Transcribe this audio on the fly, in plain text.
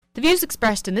The views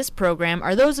expressed in this program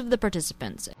are those of the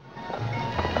participants. Say,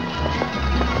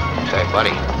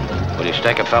 buddy, will you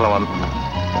stake a fellow in...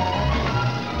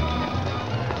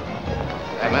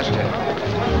 Hey, mister,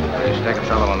 will you stake a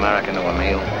fellow American to a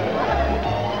meal?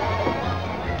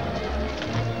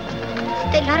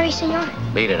 The lottery, senor?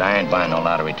 Beat it. I ain't buying no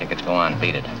lottery tickets. Go on,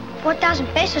 beat it. 4,000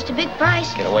 pesos, the big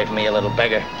prize. Get away from me, you little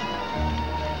beggar.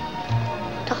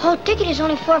 The whole ticket is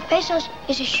only 4 pesos.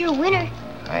 It's a sure winner.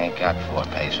 I ain't got 4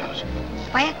 pesos.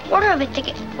 Buy a quarter of a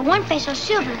ticket for 1 peso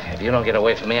silver. If you don't get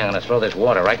away from me, I'm gonna throw this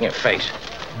water right in your face.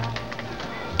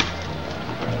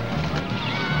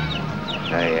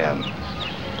 Hey,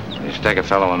 will you stake a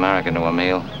fellow American to a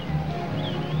meal?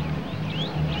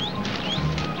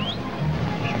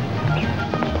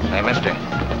 Hey, mister,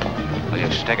 will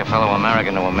you stake a fellow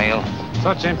American to a meal?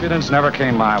 Such impudence never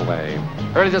came my way.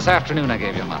 Early this afternoon, I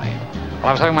gave you money. While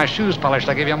I was having my shoes polished,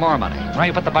 I gave you more money. Now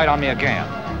you put the bite on me again.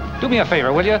 Do me a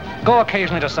favor, will you? Go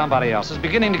occasionally to somebody else. It's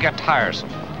beginning to get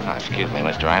tiresome. Oh, excuse me,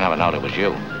 mister. I never knowed it was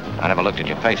you. I never looked at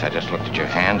your face. I just looked at your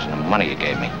hands and the money you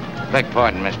gave me. Beg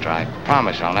pardon, mister. I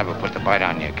promise I'll never put the bite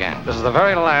on you again. This is the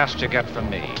very last you get from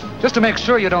me. Just to make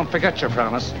sure you don't forget your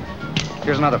promise,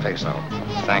 here's another peso.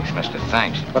 Thanks, mister.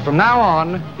 Thanks. But from now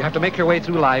on, you have to make your way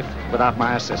through life without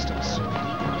my assistance.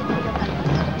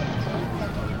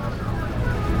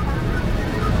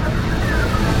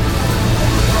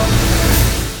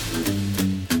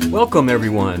 Welcome,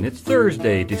 everyone. It's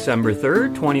Thursday, December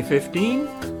 3rd, 2015.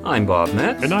 I'm Bob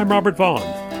Metz. And I'm Robert Vaughn.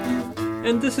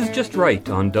 And this is Just Right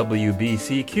on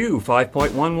WBCQ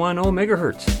 5.110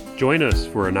 megahertz. Join us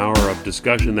for an hour of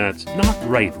discussion that's not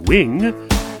right-wing,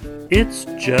 it's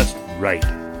just right.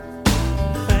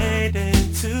 Fade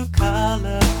into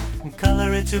color, and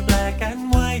color into black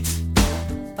and white.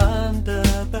 Under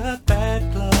the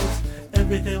bedclothes,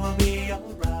 everything will be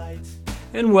alright.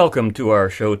 And welcome to our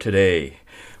show today,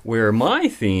 where my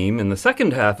theme in the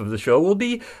second half of the show will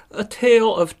be a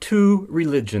tale of two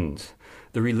religions,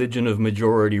 the religion of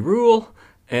majority rule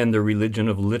and the religion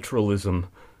of literalism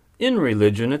in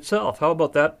religion itself. How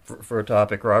about that for a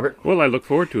topic, Robert? Well, I look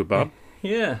forward to it, Bob.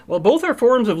 Yeah. Well, both are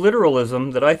forms of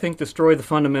literalism that I think destroy the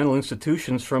fundamental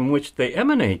institutions from which they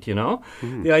emanate, you know?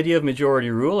 The idea of majority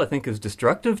rule, I think, is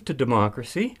destructive to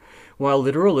democracy, while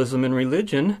literalism in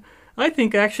religion, I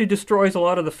think, actually destroys a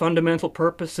lot of the fundamental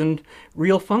purpose and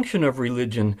real function of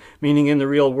religion, meaning in the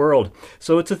real world.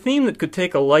 So it's a theme that could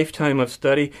take a lifetime of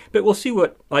study, but we'll see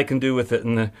what I can do with it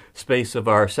in the space of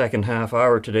our second half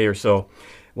hour today or so.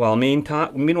 Well,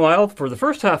 meanwhile, for the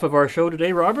first half of our show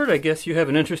today, Robert, I guess you have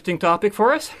an interesting topic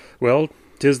for us? Well,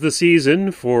 'tis the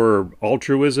season for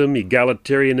altruism,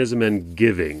 egalitarianism, and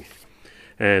giving.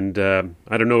 And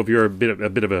I don't know if you're a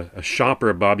bit of a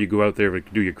shopper, Bob. You go out there to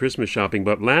do your Christmas shopping.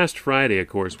 But last Friday, of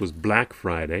course, was Black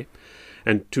Friday.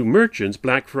 And to merchants,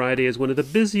 Black Friday is one of the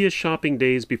busiest shopping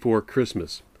days before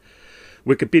Christmas.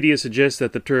 Wikipedia suggests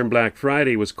that the term Black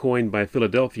Friday was coined by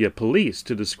Philadelphia police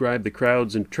to describe the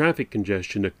crowds and traffic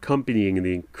congestion accompanying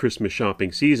the Christmas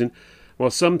shopping season,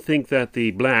 while some think that the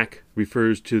black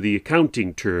refers to the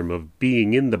accounting term of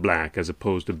being in the black as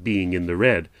opposed to being in the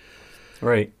red.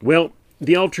 Right. Well,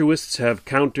 the altruists have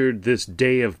countered this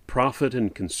day of profit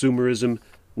and consumerism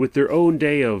with their own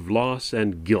day of loss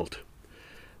and guilt.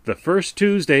 The first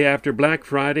Tuesday after Black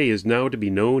Friday is now to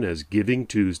be known as Giving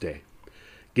Tuesday.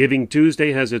 Giving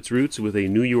Tuesday has its roots with a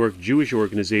New York Jewish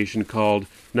organization called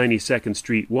 92nd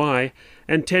Street Y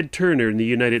and Ted Turner in the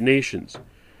United Nations.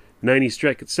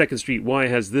 92nd Street Y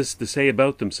has this to say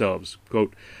about themselves,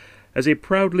 quote, "As a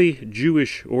proudly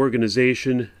Jewish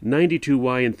organization,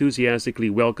 92Y enthusiastically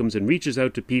welcomes and reaches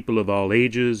out to people of all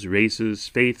ages, races,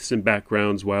 faiths, and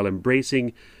backgrounds while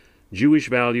embracing Jewish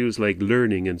values like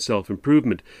learning and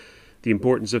self-improvement, the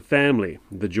importance of family,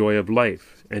 the joy of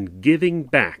life, and giving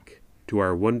back to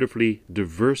our wonderfully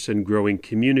diverse and growing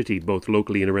community, both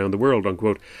locally and around the world,"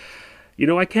 unquote. You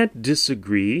know, I can't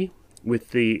disagree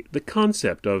with the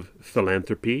concept of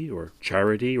philanthropy or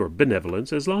charity or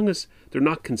benevolence as long as they're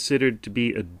not considered to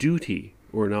be a duty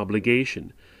or an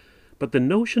obligation. But the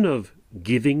notion of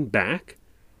giving back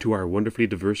to our wonderfully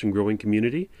diverse and growing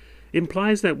community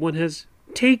implies that one has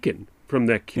taken from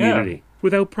that community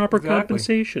without proper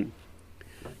compensation.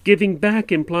 Giving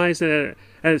back implies that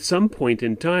at some point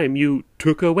in time you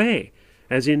took away,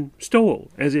 as in stole,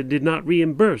 as in did not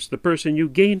reimburse the person you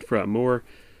gained from, or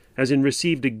as in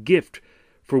received a gift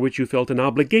for which you felt an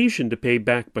obligation to pay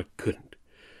back but couldn't.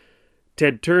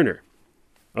 Ted Turner,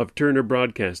 of Turner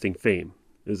Broadcasting fame,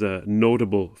 is a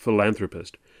notable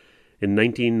philanthropist. In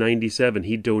 1997,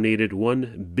 he donated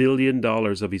 $1 billion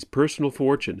of his personal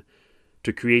fortune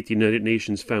to create the United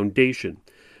Nations Foundation.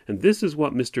 And this is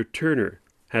what Mr. Turner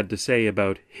had to say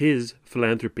about his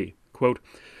philanthropy. Quote,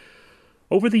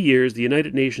 "Over the years, the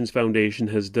United Nations Foundation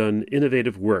has done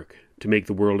innovative work to make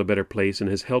the world a better place and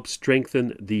has helped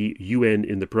strengthen the UN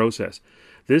in the process.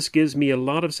 This gives me a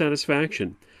lot of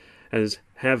satisfaction, as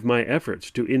have my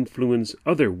efforts to influence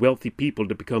other wealthy people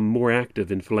to become more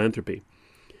active in philanthropy.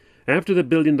 After the $1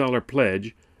 billion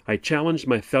pledge, I challenged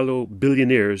my fellow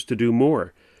billionaires to do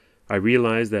more. I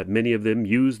realized that many of them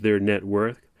used their net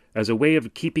worth as a way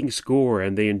of keeping score,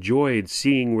 and they enjoyed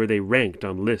seeing where they ranked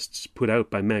on lists put out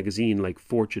by magazines like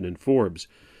Fortune and Forbes.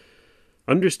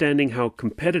 Understanding how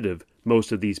competitive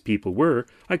most of these people were,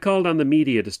 I called on the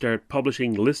media to start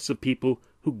publishing lists of people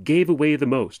who gave away the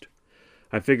most.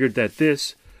 I figured that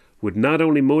this would not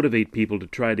only motivate people to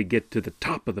try to get to the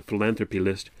top of the philanthropy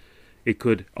list, it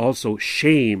could also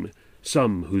shame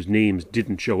some whose names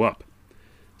didn't show up.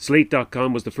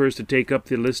 Slate.com was the first to take up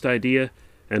the list idea,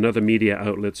 and other media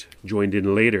outlets joined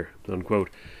in later." Unquote.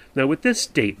 Now, with this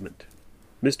statement,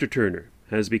 Mr. Turner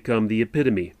has become the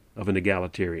epitome of an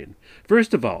egalitarian.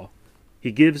 First of all,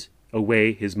 he gives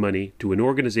away his money to an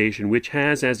organization which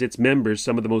has as its members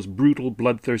some of the most brutal,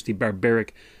 bloodthirsty,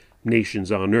 barbaric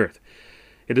nations on earth.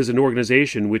 It is an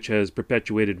organization which has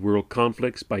perpetuated world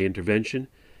conflicts by intervention,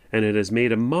 and it has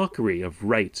made a mockery of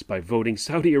rights by voting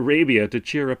Saudi Arabia to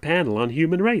chair a panel on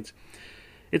human rights.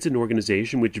 It's an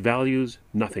organization which values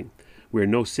nothing, where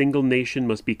no single nation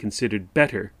must be considered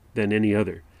better than any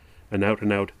other, an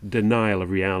out-and-out denial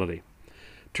of reality.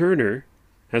 Turner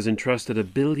has entrusted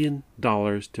 $1 billion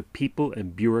to people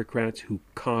and bureaucrats who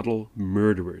coddle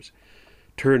murderers.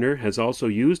 Turner has also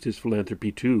used his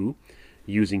philanthropy to,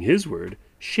 using his word,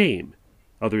 shame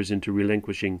others into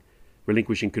relinquishing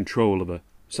control of a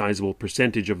sizable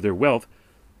percentage of their wealth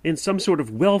in some sort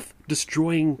of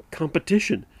wealth-destroying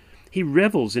competition. He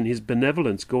revels in his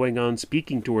benevolence, going on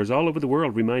speaking tours all over the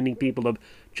world, reminding people of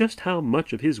just how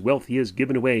much of his wealth he has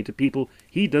given away to people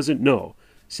he doesn't know,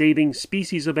 saving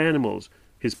species of animals,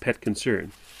 his pet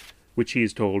concern, which he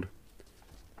is told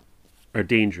are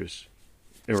dangerous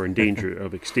or in danger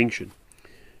of extinction.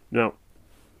 Now,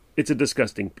 it's a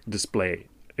disgusting display,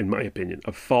 in my opinion,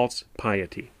 of false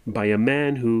piety by a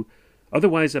man who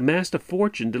otherwise amassed a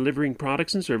fortune delivering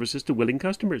products and services to willing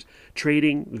customers,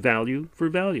 trading value for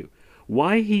value.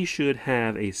 Why he should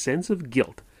have a sense of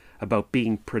guilt about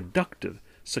being productive,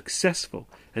 successful,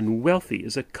 and wealthy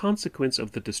is a consequence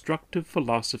of the destructive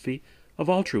philosophy of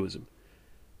altruism.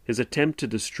 His attempt to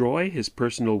destroy his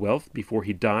personal wealth before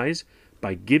he dies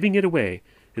by giving it away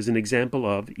is an example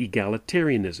of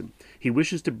egalitarianism. He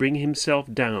wishes to bring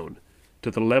himself down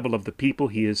to the level of the people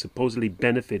he is supposedly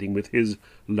benefiting with his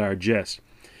largesse.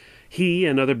 He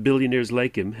and other billionaires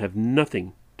like him have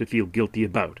nothing to feel guilty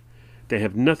about. They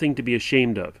have nothing to be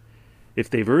ashamed of if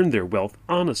they've earned their wealth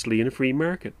honestly in a free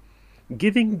market.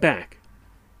 Giving back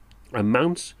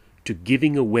amounts to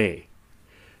giving away.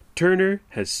 Turner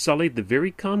has sullied the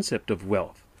very concept of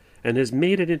wealth and has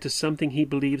made it into something he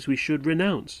believes we should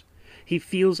renounce. He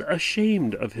feels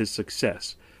ashamed of his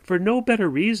success for no better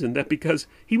reason than because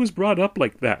he was brought up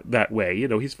like that way. You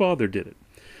know, his father did it.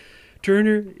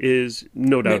 Turner is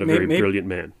no doubt a very brilliant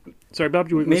man. Sorry, Bob,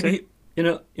 you were going to say? You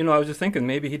know, I was just thinking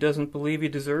maybe he doesn't believe he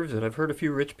deserves it. I've heard a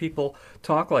few rich people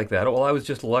talk like that. Oh, well, I was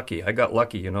just lucky. I got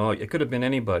lucky, you know. It could have been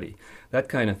anybody. That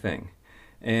kind of thing.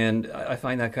 And I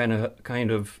find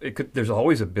that there's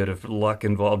always a bit of luck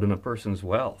involved in a person's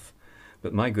wealth.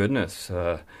 But my goodness,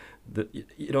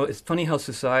 it's funny how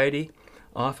society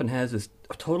often has this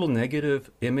total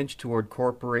negative image toward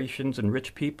corporations and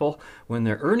rich people when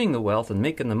they're earning the wealth and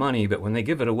making the money, but when they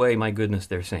give it away, my goodness,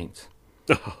 they're saints.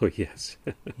 Oh, yes.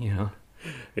 You know?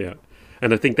 Yeah.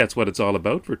 And I think that's what it's all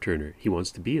about for Turner. He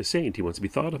wants to be a saint. He wants to be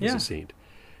thought of as a saint.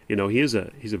 You know, he's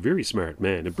a very smart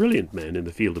man, a brilliant man in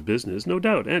the field of business, no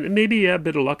doubt. And maybe a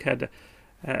bit of luck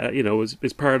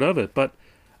is part of it. But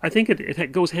I think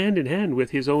it goes hand in hand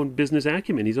with his own business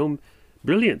acumen, his own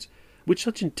brilliance. With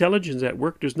such intelligence at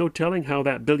work, there's no telling how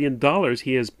that $1 billion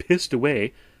he has pissed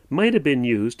away might have been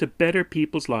used to better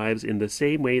people's lives in the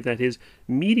same way that his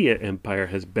media empire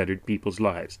has bettered people's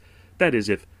lives. That is,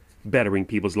 if bettering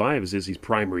people's lives is his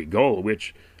primary goal,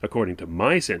 which, according to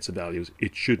my sense of values,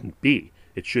 it shouldn't be.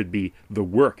 It should be the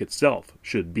work itself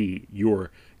should be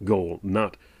your goal,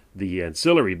 not the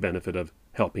ancillary benefit of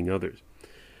helping others.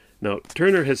 Now,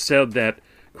 Turner has said that,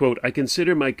 quote, "I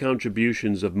consider my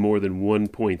contributions of more than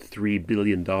 $1.3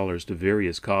 billion to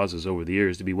various causes over the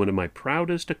years to be one of my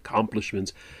proudest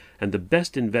accomplishments and the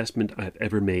best investment I've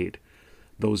ever made.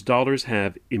 Those dollars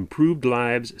have improved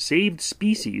lives, saved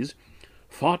species,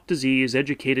 fought disease,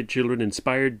 educated children,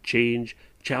 inspired change,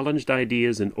 challenged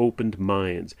ideas, and opened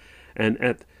minds. And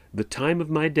at the time of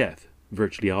my death,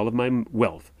 Virtually all of my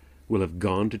wealth will have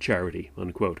gone to charity,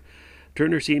 unquote.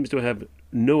 Turner seems to have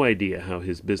no idea how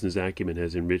his business acumen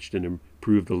has enriched and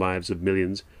improved the lives of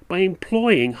millions by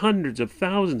employing hundreds of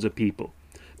thousands of people,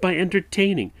 by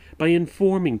entertaining, by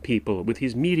informing people with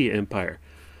his media empire.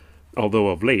 Although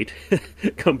of late,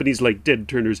 companies like Ted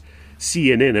Turner's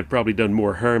CNN have probably done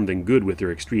more harm than good with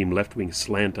their extreme left-wing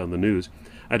slant on the news.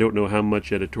 I don't know how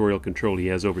much editorial control he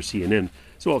has over CNN,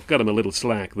 so I'll cut him a little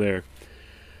slack there.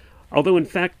 Although, in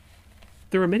fact,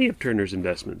 there are many of Turner's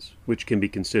investments which can be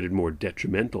considered more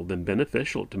detrimental than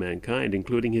beneficial to mankind,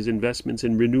 including his investments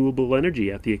in renewable energy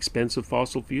at the expense of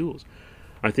fossil fuels.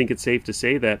 I think it's safe to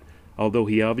say that, although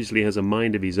he obviously has a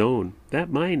mind of his own, that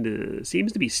mind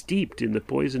seems to be steeped in the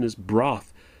poisonous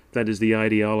broth that is the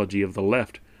ideology of the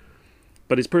left.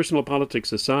 But his personal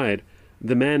politics aside,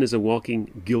 the man is a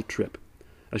walking guilt trip.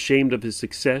 Ashamed of his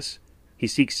success, he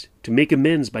seeks to make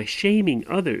amends by shaming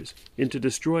others into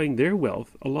destroying their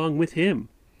wealth along with him.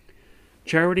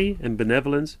 Charity and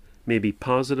benevolence may be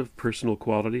positive personal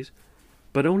qualities,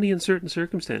 but only in certain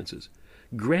circumstances.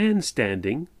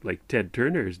 Grandstanding, like Ted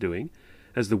Turner is doing,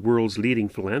 as the world's leading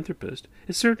philanthropist,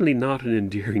 is certainly not an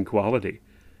endearing quality.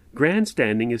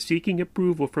 Grandstanding is seeking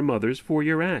approval from others for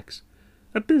your acts.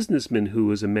 A businessman who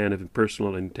is a man of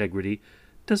personal integrity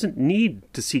doesn't need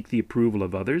to seek the approval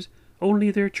of others,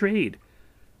 only their trade.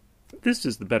 This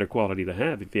is the better quality to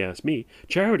have, if you ask me.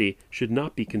 Charity should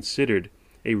not be considered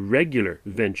a regular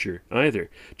venture either.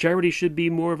 Charity should be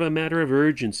more of a matter of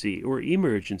urgency or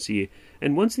emergency,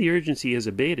 and once the urgency is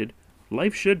abated,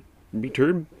 life should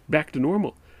return back to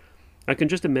normal. I can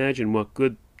just imagine what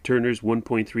good Turner's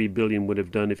 $1.3 billion would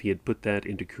have done if he had put that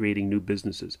into creating new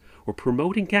businesses or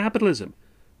promoting capitalism.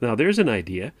 Now there's an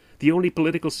idea, the only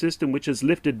political system which has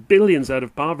lifted billions out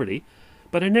of poverty,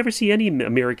 but I never see any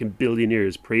American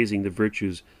billionaires praising the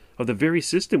virtues of the very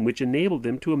system which enabled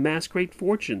them to amass great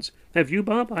fortunes. Have you,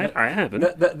 Bob? I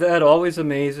haven't. That always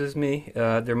amazes me.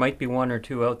 There might be one or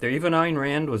two out there. Even Ayn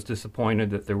Rand was disappointed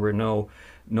that there were no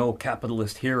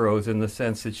capitalist heroes in the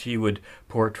sense that she would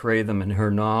portray them in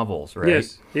her novels,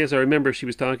 right? Yes, I remember she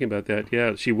was talking about that.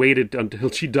 Yeah, she waited until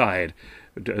she died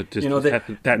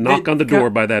that knock on the door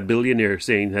by that billionaire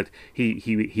saying that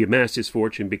he amassed his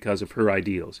fortune because of her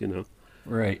ideals,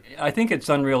 Right. I think it's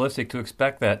unrealistic to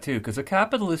expect that, too, because a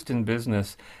capitalist in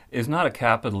business is not a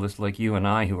capitalist like you and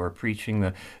I who are preaching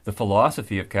the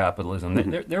philosophy of capitalism.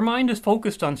 Mm-hmm. Their mind is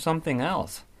focused on something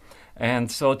else.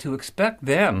 And so to expect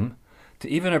them to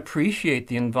even appreciate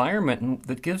the environment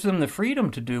that gives them the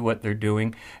freedom to do what they're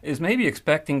doing is maybe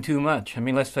expecting too much. I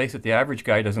mean, let's face it, the average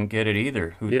guy doesn't get it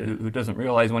either, who doesn't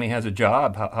realize when he has a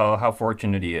job how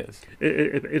fortunate he is.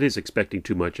 It is expecting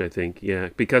too much, I think,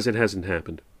 because it hasn't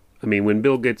happened. I mean, when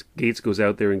Bill Gates goes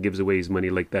out there and gives away his money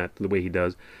like that, the way he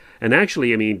does, and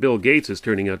actually, I mean, Bill Gates is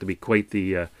turning out to be quite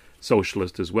the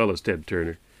socialist as well as Ted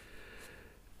Turner.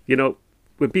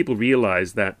 When people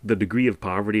realize that the degree of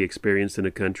poverty experienced in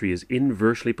a country is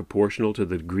inversely proportional to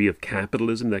the degree of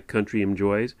capitalism that country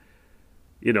enjoys,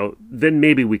 then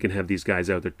maybe we can have these guys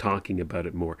out there talking about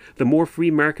it more. The more free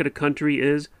market a country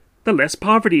is, the less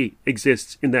poverty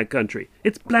exists in that country.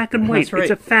 It's black and white. That's right.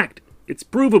 It's a fact. It's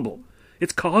provable.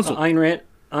 It's causal.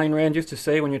 Ayn Rand used to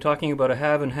say, when you're talking about a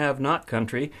have and have not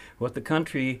country, what the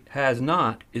country has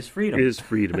not is freedom. Is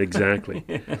freedom, exactly.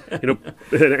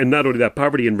 And not only that,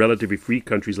 poverty in relatively free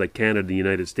countries like Canada and the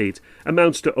United States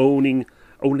amounts to owning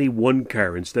only one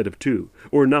car instead of two,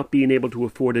 or not being able to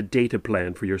afford a data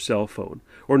plan for your cell phone,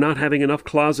 or not having enough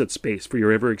closet space for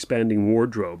your ever-expanding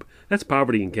wardrobe. That's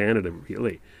poverty in Canada,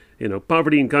 really.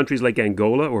 Poverty in countries like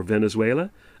Angola or Venezuela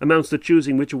amounts to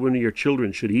choosing which one of your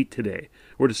children should eat today,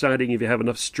 or deciding if you have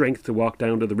enough strength to walk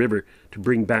down to the river to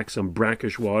bring back some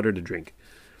brackish water to drink.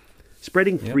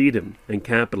 Spreading freedom and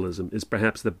capitalism is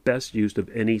perhaps the best use of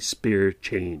any spare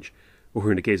change, or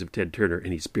in the case of Ted Turner,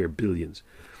 any spare billions.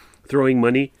 Throwing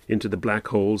money into the black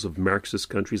holes of Marxist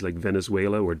countries like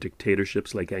Venezuela or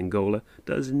dictatorships like Angola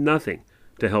does nothing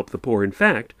to help the poor. In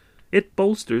fact, it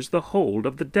bolsters the hold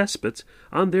of the despots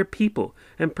on their people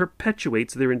and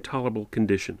perpetuates their intolerable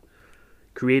condition.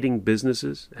 Creating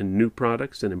businesses and new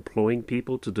products and employing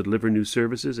people to deliver new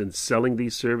services and selling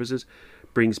these services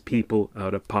brings people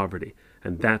out of poverty,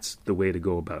 and that's the way to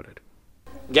go about it.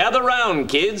 Gather round,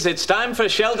 kids. It's time for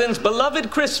Sheldon's beloved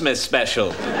Christmas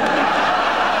special.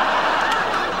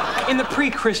 In the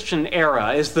pre-Christian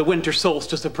era, as the winter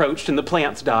solstice approached and the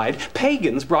plants died,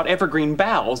 pagans brought evergreen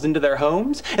boughs into their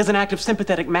homes as an act of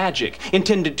sympathetic magic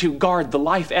intended to guard the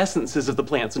life essences of the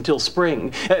plants until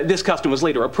spring. This custom was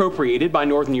later appropriated by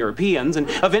Northern Europeans, and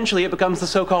eventually it becomes the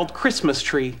so-called Christmas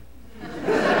tree.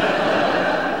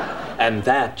 And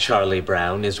that, Charlie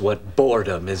Brown, is what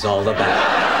boredom is all about.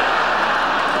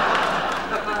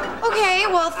 Okay,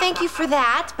 well, thank you for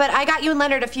that, but I got you and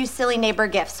Leonard a few silly neighbor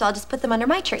gifts, so I'll just put them under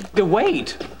my tree.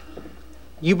 Wait.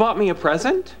 You bought me a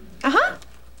present? Uh-huh.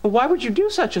 Why would you do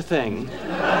such a thing?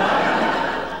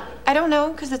 I don't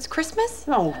know, because it's Christmas?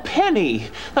 Oh, Penny.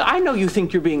 I know you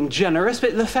think you're being generous,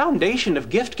 but the foundation of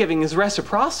gift giving is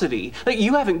reciprocity.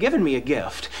 You haven't given me a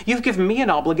gift. You've given me an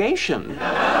obligation.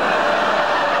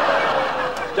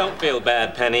 Don't feel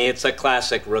bad, Penny. It's a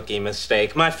classic rookie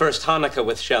mistake. My first Hanukkah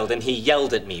with Sheldon, he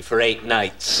yelled at me for 8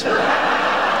 nights. Honey,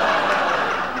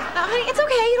 it's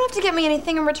okay. You don't have to get me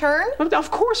anything in return.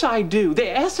 Of course I do. The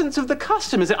essence of the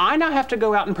custom is that I now have to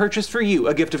go out and purchase for you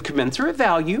a gift of commensurate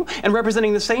value and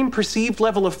representing the same perceived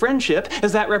level of friendship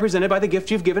as that represented by the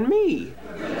gift you've given me.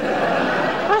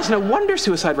 Well, it's no wonder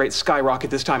suicide rates skyrocket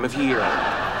this time of year.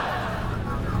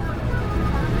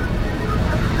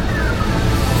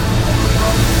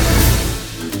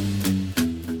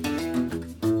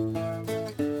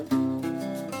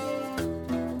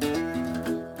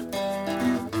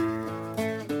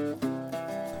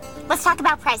 Let's talk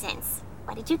about presents.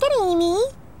 What did you get Amy?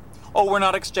 Oh, we're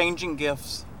not exchanging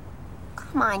gifts.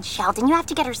 Come on, Sheldon, you have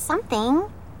to get her something.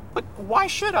 But why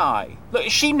should I? Look,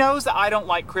 she knows that I don't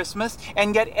like Christmas,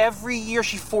 and yet every year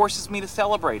she forces me to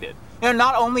celebrate it.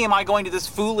 Not only am I going to this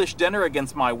foolish dinner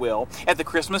against my will, at the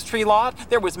Christmas tree lot,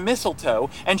 there was mistletoe,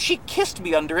 and she kissed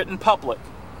me under it in public.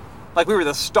 Like we were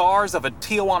the stars of a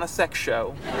Tijuana sex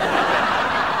show.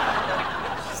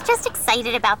 She's just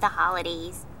excited about the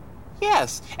holidays.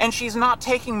 Yes, and she's not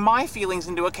taking my feelings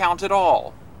into account at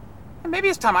all. And maybe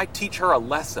it's time I teach her a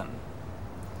lesson.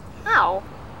 How?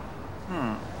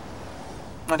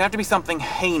 It'd have to be something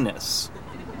heinous.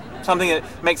 Something that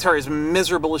makes her as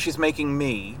miserable as she's making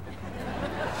me.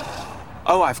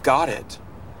 Oh, I've got it.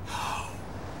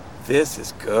 This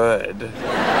is good.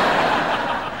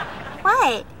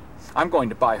 What? I'm going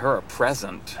to buy her a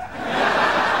present.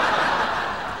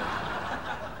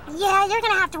 Yeah, you're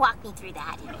gonna have to walk me through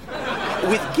that.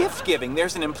 With gift giving,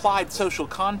 there's an implied social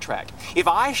contract. If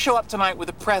I show up tonight with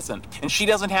a present and she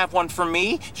doesn't have one for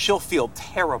me, she'll feel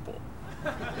terrible.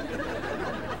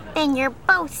 Then you're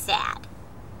both sad.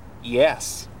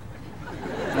 Yes.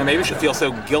 And maybe she'll feel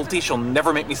so guilty she'll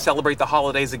never make me celebrate the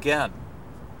holidays again.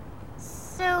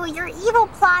 So your evil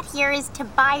plot here is to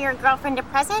buy your girlfriend a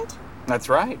present? That's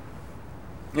right.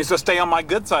 So stay on my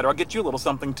good side or I'll get you a little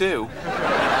something too.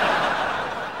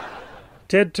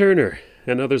 Ted Turner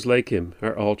and others like him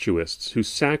are altruists who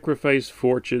sacrifice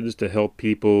fortunes to help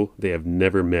people they have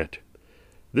never met.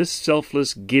 This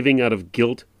selfless giving out of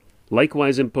guilt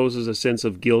likewise imposes a sense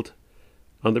of guilt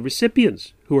on the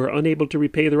recipients who are unable to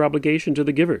repay their obligation to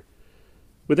the giver.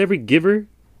 With every giver,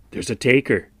 there's a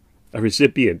taker, a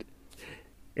recipient.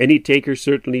 Any taker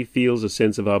certainly feels a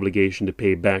sense of obligation to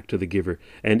pay back to the giver,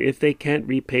 and if they can't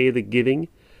repay the giving,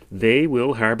 they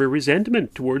will harbor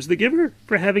resentment towards the giver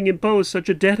for having imposed such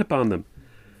a debt upon them.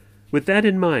 With that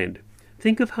in mind,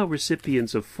 think of how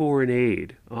recipients of foreign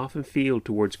aid often feel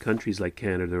towards countries like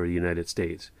Canada or the United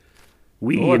States.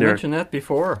 I mentioned that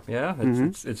before. Yeah,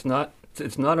 it's not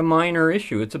a minor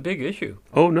issue. It's a big issue.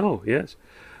 Oh, no, yes.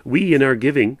 We, in our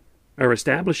giving, are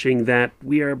establishing that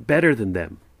we are better than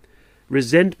them.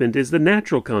 Resentment is the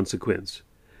natural consequence.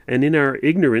 And in our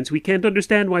ignorance, we can't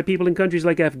understand why people in countries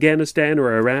like Afghanistan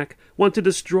or Iraq want to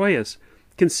destroy us,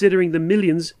 considering the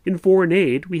millions in foreign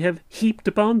aid we have heaped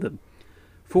upon them.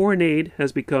 Foreign aid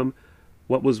has become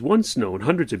what was once known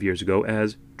hundreds of years ago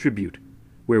as tribute,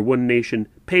 where one nation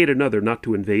paid another not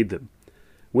to invade them.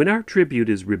 When our tribute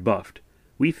is rebuffed,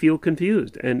 we feel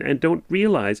confused and don't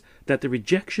realize that the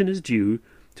rejection is due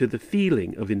to the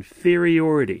feeling of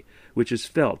inferiority which is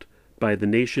felt by the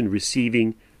nation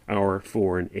receiving our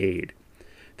foreign aid.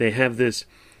 They have this,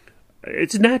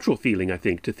 it's a natural feeling, I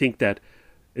think, to think that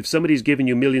if somebody's giving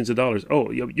you millions of dollars,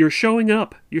 you're showing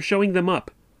them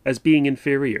up as being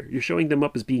inferior. You're showing them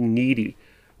up as being needy,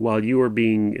 while you are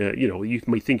being, you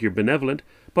might think you're benevolent,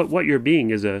 but what you're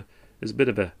being is a bit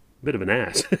of an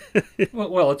ass.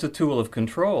 well, it's a tool of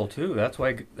control too. That's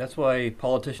why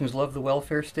politicians love the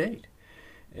welfare state.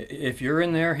 If you're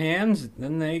in their hands,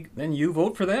 then you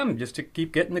vote for them just to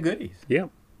keep getting the goodies. Yeah.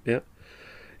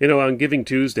 On Giving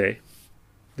Tuesday,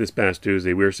 this past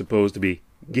Tuesday, we were supposed to be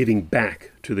giving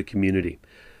back to the community.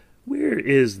 Where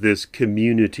is this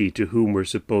community to whom we're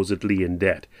supposedly in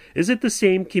debt? Is it the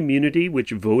same community which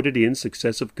voted in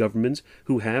successive governments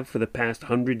who have, for the past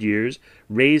 100 years,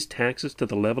 raised taxes to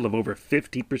the level of over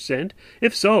 50%?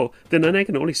 If so, then I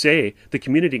can only say the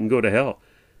community can go to hell.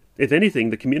 If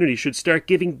anything, the community should start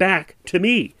giving back to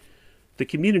me. The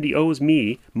community owes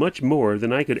me much more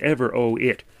than I could ever owe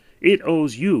it. It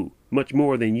owes you much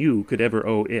more than you could ever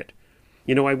owe it.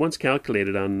 You know, I once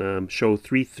calculated on show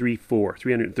 334.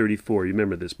 You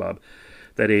remember this, Bob?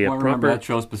 That I remember that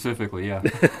show specifically, yeah.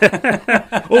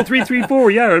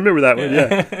 334, yeah, I remember that one,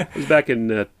 yeah. It was back in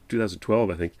 2012,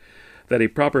 I think. That a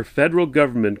proper federal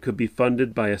government could be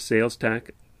funded by a sales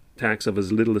tax of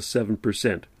as little as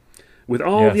 7%. With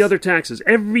all the other taxes,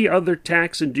 every other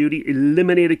tax and duty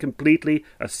eliminated completely,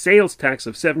 a sales tax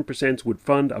of 7% would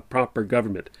fund a proper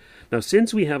government. Now,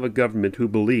 since we have a government who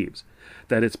believes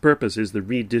that its purpose is the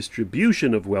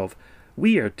redistribution of wealth,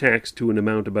 we are taxed to an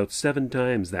amount about 7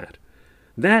 times that.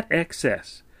 That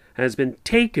excess has been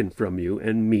taken from you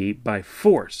and me by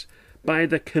force, by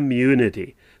the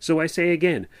community. So I say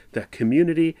again, the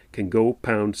community can go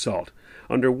pound salt.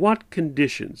 Under what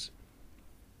conditions?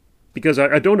 Because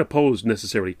I don't oppose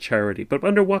necessarily charity, but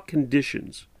under what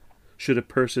conditions should a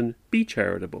person be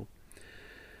charitable?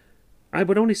 I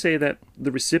would only say that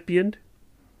the recipient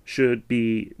should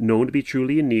be known to be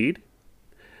truly in need.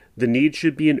 The need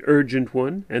should be an urgent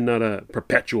one and not a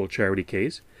perpetual charity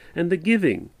case. And the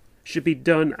giving should be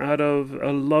done out of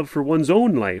a love for one's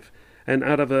own life and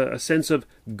out of a sense of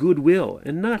goodwill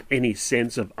and not any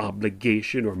sense of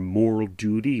obligation or moral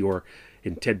duty or,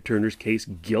 in Ted Turner's case,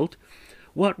 guilt.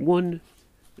 What one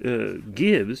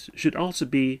gives should also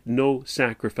be no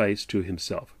sacrifice to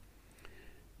himself.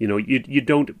 You know, you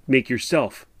don't make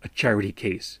yourself a charity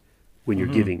case when you're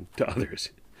giving to others.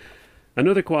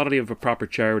 Another quality of a proper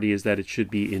charity is that it should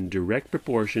be in direct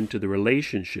proportion to the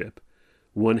relationship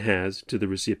one has to the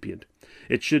recipient.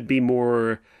 It should be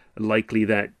more likely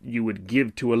that you would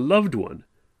give to a loved one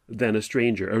than a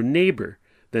stranger, a neighbor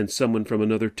than someone from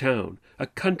another town, a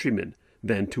countryman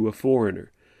than to a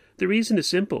foreigner. The reason is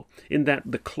simple, in that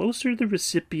the closer the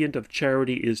recipient of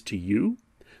charity is to you,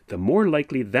 the more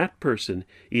likely that person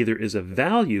either is of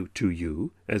value to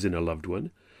you, as in a loved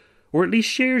one, or at least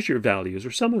shares your values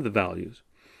or some of the values.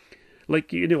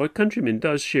 Like, you know, a countryman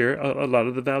does share a lot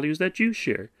of the values that you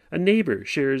share. A neighbor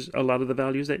shares a lot of the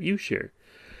values that you share.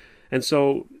 And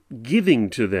so giving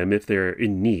to them if they're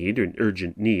in need or in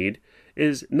urgent need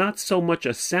is not so much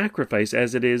a sacrifice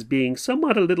as it is being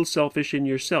somewhat a little selfish in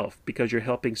yourself because you're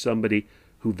helping somebody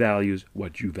who values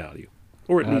what you value,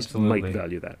 or at least might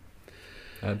value that.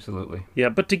 Absolutely. Yeah,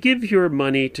 but to give your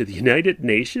money to the United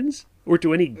Nations or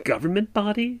to any government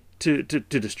body to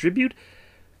distribute,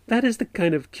 that is the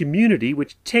kind of community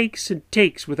which takes and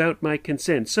takes without my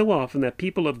consent so often that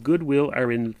people of goodwill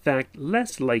are in fact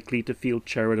less likely to feel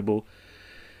charitable.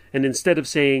 And instead of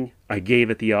saying, I gave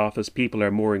at the office, people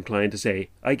are more inclined to say,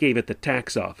 I gave at the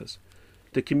tax office.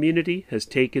 The community has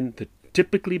taken the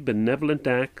typically benevolent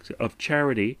act of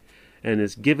charity and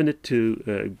has given it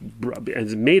to,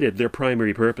 has made it their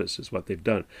primary purpose, is what they've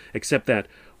done. Except that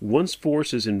once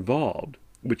force is involved,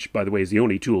 which, by the way, is the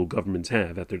only tool governments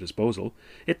have at their disposal,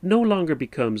 it no longer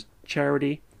becomes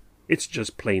charity, it's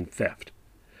just plain theft.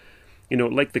 You know,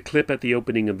 like the clip at the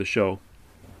opening of the show,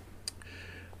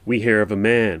 we hear of a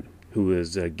man who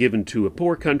is given to a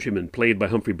poor countryman played by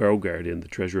Humphrey Bogart in The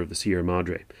Treasure of the Sierra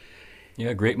Madre.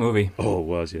 Yeah, great movie. Oh, it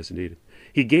was, yes, indeed.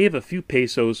 He gave a few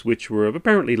pesos which were of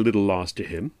apparently little loss to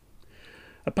him.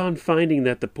 Upon finding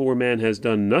that the poor man has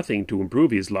done nothing to improve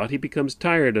his lot, he becomes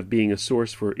tired of being a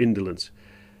source for indolence.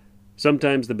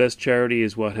 Sometimes the best charity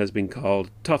is what has been called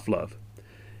tough love.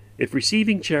 If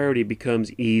receiving charity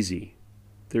becomes easy,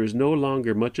 there is no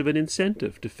longer much of an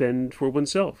incentive to fend for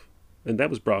oneself. And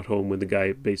that was brought home when the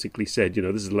guy basically said, you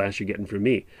know, this is the last you're getting from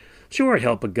me. Sure,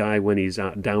 help a guy when he's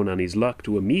down on his luck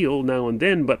to a meal now and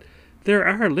then, but there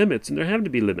are limits, and there have to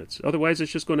be limits. Otherwise,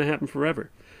 it's just going to happen forever.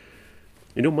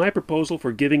 You know, my proposal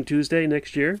for Giving Tuesday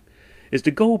next year is to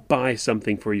go buy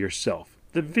something for yourself.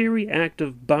 The very act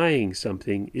of buying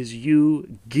something is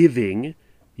you giving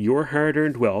your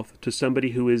hard-earned wealth to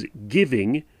somebody who is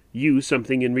giving you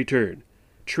something in return.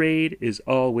 Trade is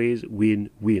always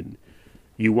win-win.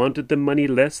 You wanted the money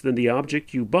less than the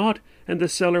object you bought, and the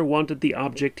seller wanted the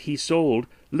object he sold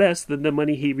less than the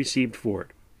money he received for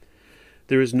it.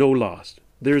 There is no loss.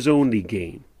 There is only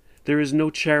gain. There is no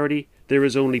charity. There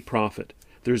is only profit.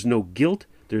 There is no guilt.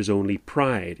 There is only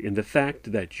pride in the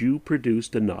fact that you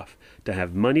produced enough to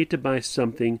have money to buy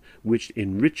something which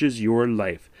enriches your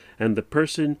life, and the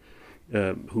person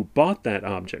who bought that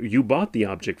object, you bought the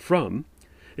object from,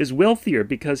 is wealthier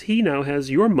because he now has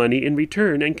your money in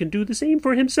return and can do the same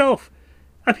for himself.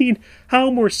 I mean, how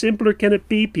more simpler can it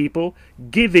be, people?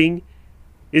 Giving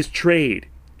is trade.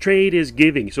 Trade is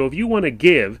giving. So if you want to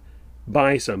give,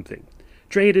 buy something.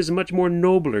 Trade is a much more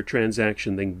nobler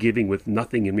transaction than giving with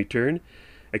nothing in return,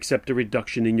 except a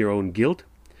reduction in your own guilt.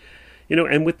 You know,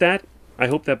 and with that, I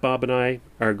hope that Bob and I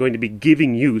are going to be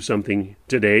giving you something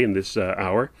today in this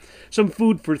hour, some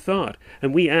food for thought,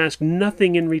 and we ask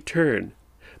nothing in return.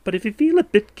 But if you feel a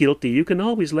bit guilty, you can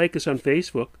always like us on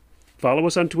Facebook, follow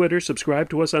us on Twitter,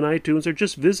 subscribe to us on iTunes, or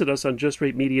just visit us on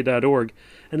justratemedia.org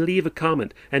and leave a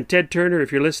comment. And Ted Turner,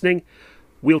 if you're listening,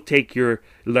 we'll take your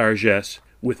largesse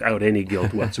without any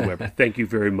guilt whatsoever. Thank you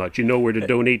very much. You know where to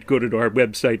donate. Go to our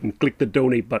website and click the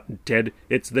donate button, Ted.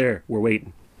 It's there. We're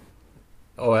waiting.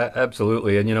 Oh,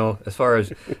 absolutely. And, as far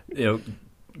as,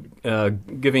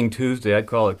 Giving Tuesday, I'd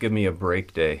call it Give Me a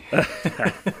Break Day.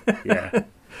 Yeah.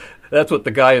 That's what the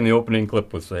guy in the opening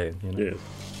clip was saying. Yeah.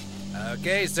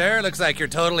 Okay, sir. Looks like your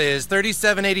total is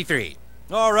 $37.83.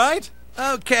 All right.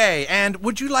 Okay, and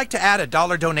would you like to add a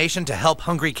 $1 donation to help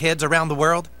hungry kids around the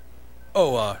world?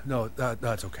 Oh, no,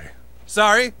 that's okay.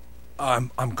 Sorry?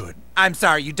 I'm good. I'm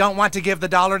sorry, you don't want to give the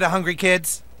 $1 to hungry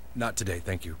kids? Not today,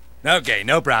 thank you. Okay,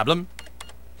 no problem.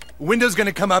 Window's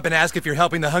gonna come up and ask if you're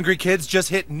helping the hungry kids. Just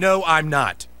hit no, I'm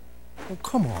not. Oh,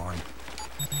 come on.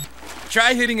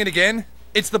 Try hitting it again.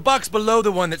 It's the box below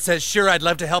the one that says, sure, I'd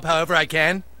love to help however I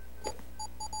can.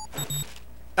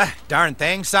 Darn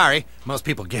thing, sorry. Most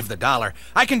people give the $1.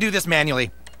 I can do this manually.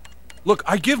 Look,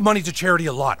 I give money to charity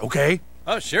a lot, okay?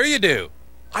 Oh, sure you do.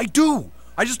 I do.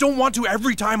 I just don't want to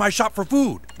every time I shop for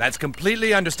food. That's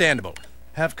completely understandable.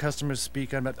 Have customers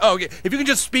speak. Oh, yeah. If you can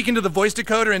just speak into the voice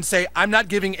decoder and say, I'm not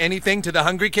giving anything to the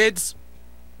hungry kids.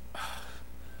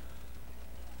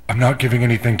 I'm not giving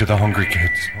anything to the hungry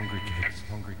kids.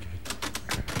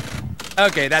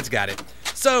 Okay, that's got it.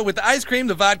 So, with the ice cream,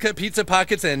 the vodka, pizza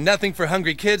pockets, and nothing for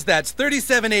hungry kids, that's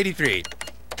 $37.83.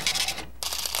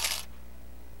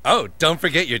 Oh, don't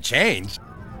forget your change.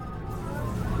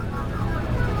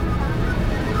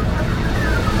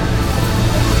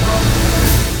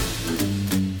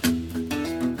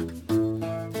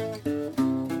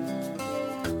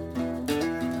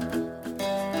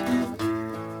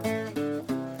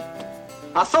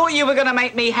 I thought you were going to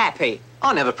make me happy.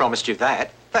 I never promised you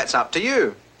that. That's up to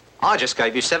you. I just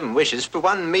gave you 7 wishes for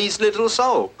one measly little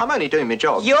soul. I'm only doing my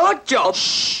job. Your job?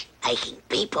 Shh! Making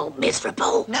people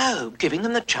miserable. No, giving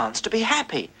them the chance to be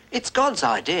happy. It's God's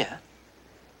idea.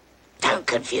 Don't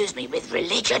confuse me with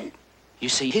religion. You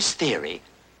see, his theory,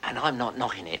 and I'm not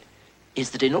knocking it, is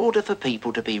that in order for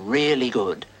people to be really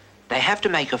good, they have to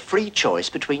make a free choice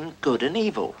between good and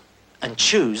evil, and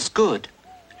choose good.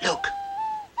 Look,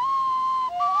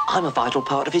 I'm a vital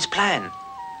part of his plan.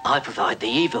 I provide the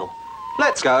evil.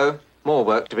 Let's go. More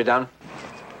work to be done.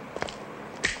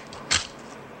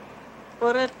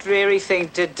 What a dreary thing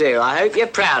to do. I hope you're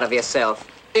proud of yourself.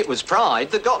 It was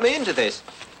pride that got me into this.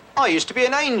 I used to be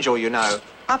an angel, you know,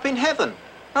 up in heaven.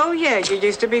 Oh, yeah, you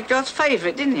used to be God's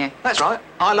favourite, didn't you? That's right.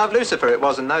 I loved Lucifer, it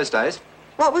was in those days.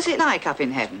 What was it like up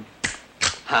in heaven?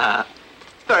 Ha!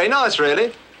 Very nice,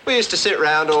 really. We used to sit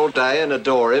round all day and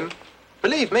adore him.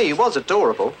 Believe me, he was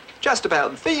adorable. Just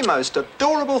about the most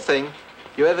adorable thing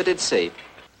you ever did see.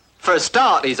 For a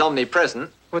start, he's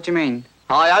omnipresent. What do you mean?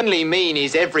 I only mean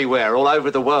he's everywhere, all over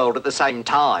the world at the same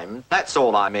time. That's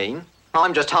all I mean.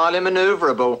 I'm just highly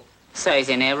manoeuvrable. So he's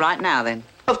in here right now, then?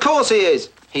 Of course he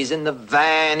is. He's in the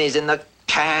van, he's in the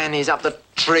can, he's up the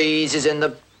trees, he's in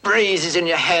the breeze, he's in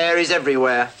your hair, he's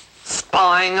everywhere.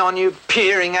 Spying on you,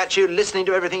 peering at you, listening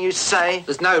to everything you say.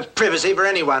 There's no privacy for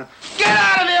anyone. Get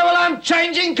out of here while I'm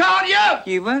changing, can't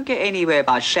you? You won't get anywhere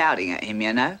by shouting at him,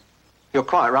 you know. You're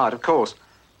quite right, of course.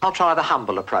 I'll try the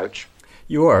humble approach.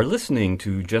 You are listening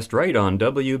to Just Right on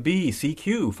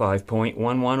WBCQ 5.11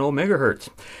 megahertz.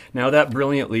 Now, that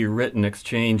brilliantly written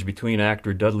exchange between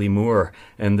actor Dudley Moore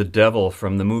and the devil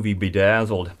from the movie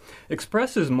Bedazzled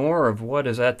expresses more of what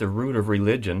is at the root of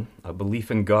religion, a belief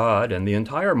in God and the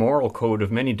entire moral code of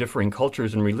many differing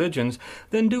cultures and religions,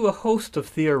 than do a host of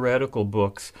theoretical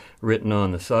books written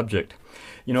on the subject.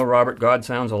 You know, Robert, God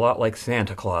sounds a lot like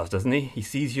Santa Claus, doesn't he? He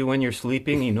sees you when you're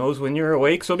sleeping, he knows when you're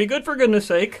awake, so be good for goodness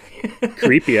sake.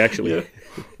 Creepy, actually. Yeah,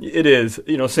 it is.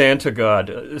 You know, Santa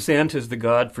God. Santa's the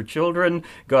God for children,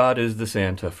 God is the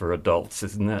Santa for adults.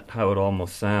 Isn't that how it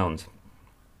almost sounds?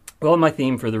 Well, my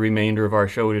theme for the remainder of our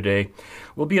show today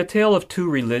will be a tale of two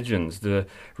religions, the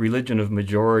religion of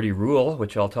majority rule,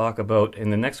 which I'll talk about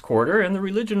in the next quarter, and the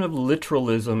religion of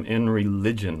literalism in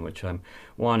religion, which I'm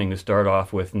wanting to start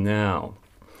off with now.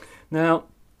 Now,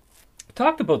 I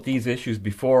talked about these issues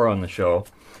before on the show,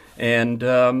 and,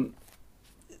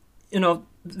 you know,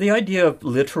 the idea of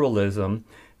literalism,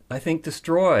 I think,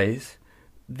 destroys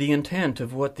the intent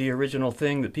of what the original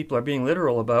thing that people are being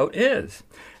literal about is.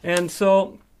 And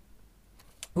so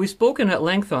We've spoken at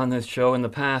length on this show in the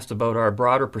past about our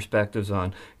broader perspectives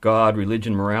on God,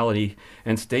 religion, morality,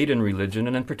 and state and religion,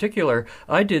 and in particular,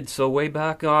 I did so way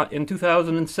back in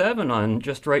 2007 on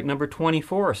Just Right number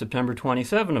 24, September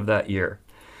 27 of that year.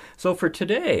 So for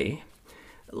today,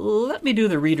 let me do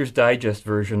the Reader's Digest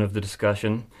version of the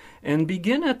discussion and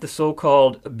begin at the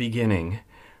so-called beginning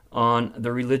on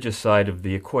the religious side of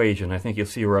the equation. I think you'll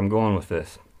see where I'm going with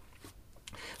this.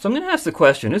 So I'm going to ask the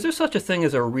question, is there such a thing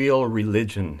as a real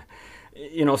religion?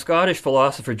 You know, Scottish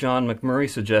philosopher John McMurray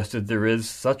suggested there is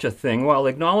such a thing while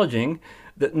acknowledging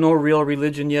that no real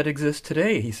religion yet exists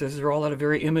today. He says they're all at a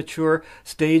very immature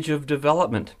stage of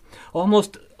development,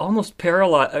 almost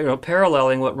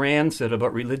paralleling what Rand said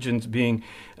about religions being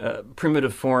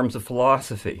primitive forms of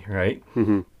philosophy, right?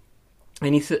 Mm-hmm.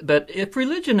 And he said, but if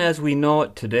religion as we know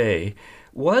it today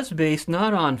was based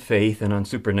not on faith and on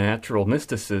supernatural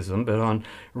mysticism, but on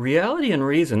reality and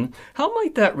reason, how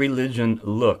might that religion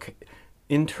look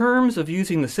in terms of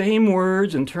using the same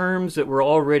words and terms that we're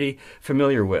already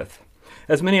familiar with?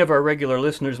 As many of our regular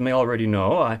listeners may already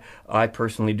know, I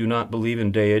personally do not believe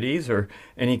in deities or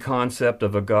any concept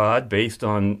of a God based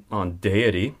on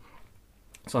deity.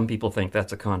 Some people think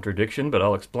that's a contradiction, but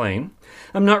I'll explain.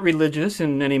 I'm not religious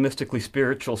in any mystically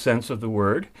spiritual sense of the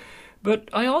word, but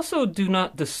I also do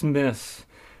not dismiss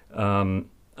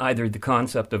either the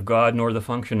concept of God nor the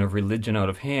function of religion out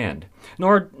of hand.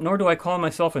 Nor do I call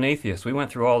myself an atheist. We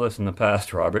went through all this in the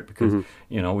past, Robert, because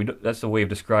that's the way of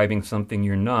describing something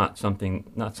you're not something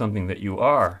that you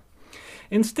are.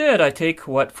 Instead, I take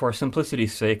what, for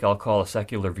simplicity's sake, I'll call a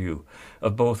secular view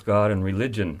of both God and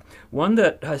religion, one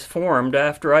that has formed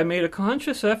after I made a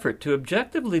conscious effort to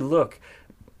objectively look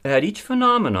at each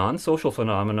phenomenon, social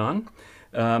phenomenon,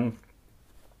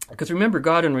 because remember,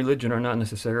 God and religion are not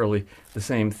necessarily the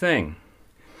same thing.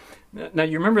 Now,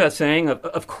 you remember that saying,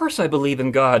 of course I believe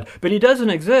in God, but he doesn't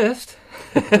exist.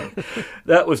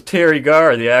 That was Terry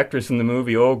Garr, the actress in the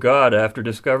movie Oh God, after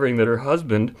discovering that her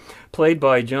husband, played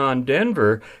by John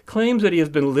Denver, claims that he has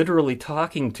been literally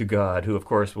talking to God, who of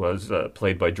course was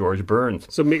played by George Burns.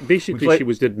 So basically she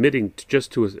was admitting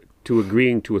to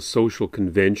agreeing to a social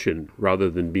convention rather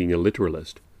than being a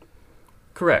literalist.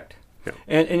 Correct. Yeah.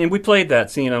 And we played that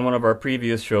scene on one of our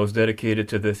previous shows dedicated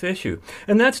to this issue.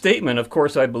 And that statement, of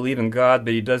course I believe in God,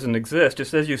 but he doesn't exist,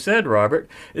 just as you said, Robert,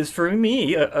 is for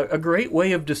me a great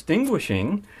way of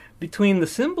distinguishing between the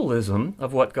symbolism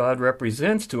of what God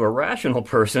represents to a rational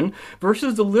person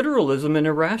versus the literalism and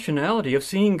irrationality of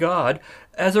seeing God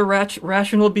as a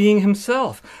rational being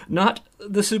himself, not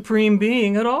the supreme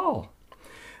being at all.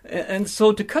 And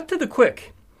so to cut to the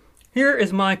quick, here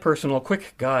is my personal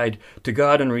quick guide to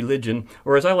God and religion,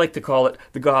 or as I like to call it,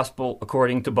 the gospel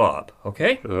according to Bob,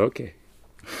 okay? Okay.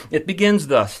 It begins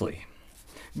thusly.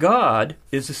 God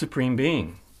is the supreme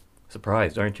being.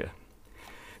 Surprised, aren't you?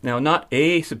 Now, not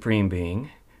a supreme being,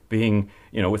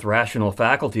 with rational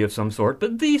faculty of some sort,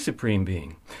 but the supreme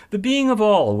being. The being of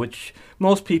all, which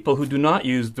most people who do not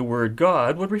use the word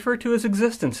God would refer to as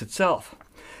existence itself.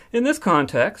 In this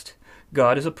context,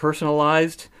 God is a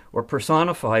personalized, or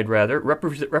personified rather,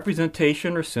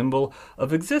 representation or symbol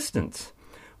of existence,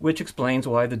 which explains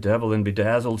why the devil in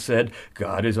Bedazzled said,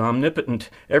 God is omnipotent,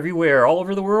 everywhere, all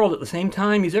over the world at the same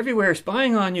time. He's everywhere,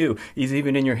 spying on you. He's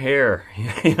even in your hair.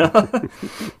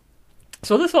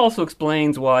 So this also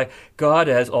explains why God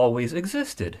has always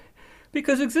existed.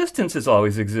 Because existence has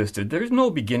always existed. There's no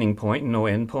beginning point and no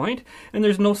end point, and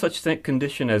there's no such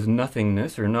condition as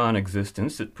nothingness or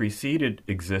non-existence that preceded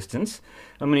existence.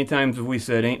 How many times have we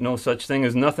said, ain't no such thing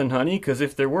as nothing, honey, because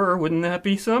if there were, wouldn't that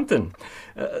be something?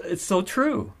 It's so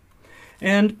true.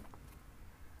 And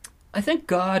I think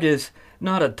God is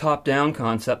not a top-down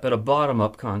concept, but a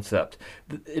bottom-up concept.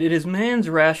 It is man's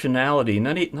rationality,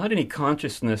 not any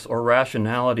consciousness or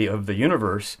rationality of the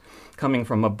universe coming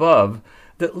from above,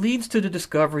 that leads to the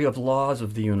discovery of laws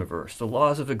of the universe, the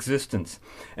laws of existence.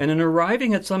 And in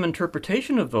arriving at some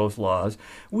interpretation of those laws,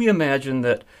 we imagine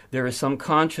that there is some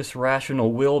conscious,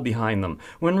 rational will behind them,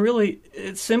 when really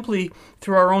it's simply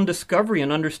through our own discovery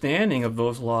and understanding of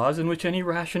those laws in which any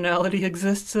rationality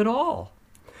exists at all.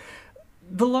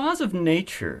 The laws of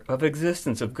nature, of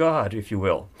existence, of God, if you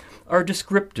will, are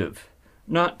descriptive,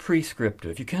 not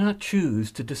prescriptive. You cannot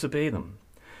choose to disobey them.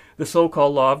 The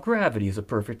so-called law of gravity is a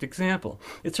perfect example.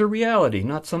 It's a reality,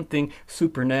 not something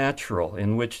supernatural,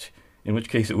 in which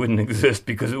case it wouldn't exist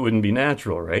because it wouldn't be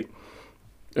natural, right?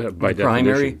 By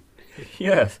definition.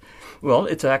 Yes. Well,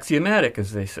 it's axiomatic,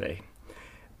 as they say.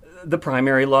 The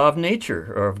primary law of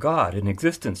nature, or of God in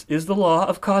existence, is the law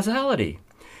of causality.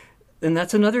 And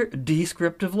that's another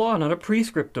descriptive law, not a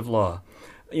prescriptive law.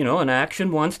 An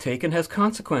action once taken has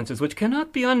consequences which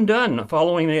cannot be undone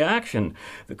following the action.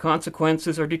 The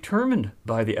consequences are determined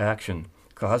by the action.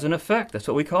 Cause and effect, that's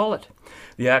what we call it.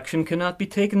 The action cannot be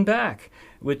taken back,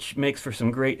 which makes for some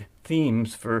great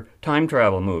themes for time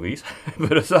travel movies.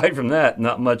 But aside from that,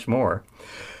 not much more.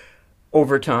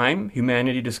 Over time,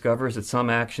 humanity discovers that some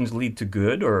actions lead to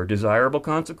good or desirable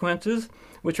consequences,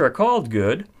 which are called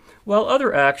good, while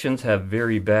other actions have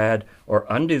very bad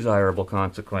or undesirable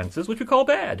consequences, which we call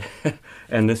bad.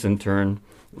 And this, in turn,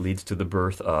 leads to the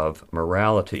birth of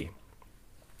morality.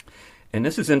 And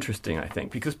this is interesting, I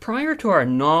think, because prior to our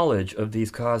knowledge of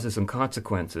these causes and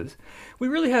consequences, we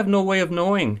really have no way of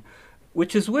knowing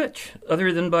which is which,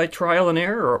 other than by trial and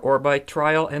error or by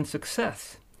trial and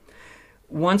success.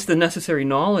 Once the necessary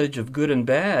knowledge of good and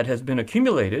bad has been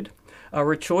accumulated,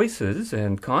 our choices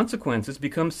and consequences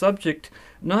become subject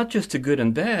not just to good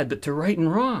and bad, but to right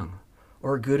and wrong,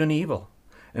 or good and evil,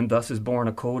 and thus is born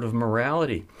a code of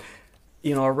morality.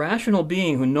 A rational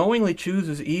being who knowingly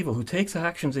chooses evil, who takes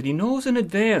actions that he knows in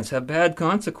advance have bad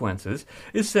consequences,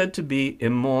 is said to be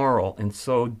immoral in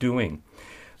so doing.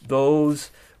 Those,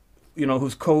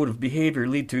 whose code of behavior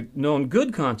lead to known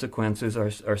good consequences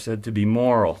are said to be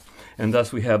moral, and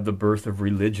thus we have the birth of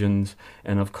religions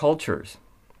and of cultures.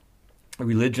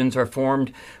 Religions are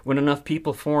formed when enough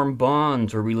people form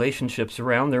bonds or relationships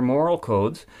around their moral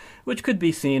codes, which could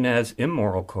be seen as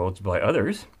immoral codes by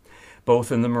others,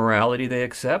 both in the morality they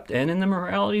accept and in the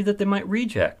morality that they might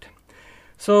reject.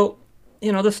 So,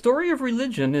 the story of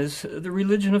religion is the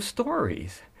religion of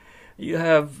stories. You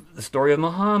have the story of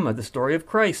Muhammad, the story of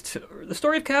Christ, the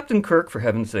story of Captain Kirk, for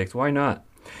heaven's sakes, why not?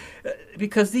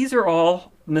 Because these are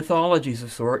all mythologies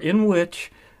of sort in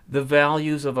which the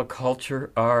values of a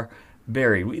culture are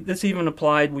buried. This even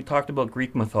applied, we talked about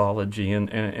Greek mythology and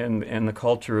the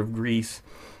culture of Greece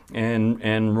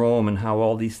and Rome and how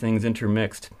all these things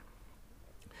intermixed.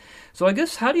 So I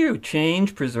guess, how do you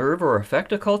change, preserve, or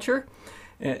affect a culture?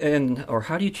 Or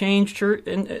how do you change,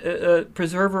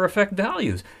 preserve, or affect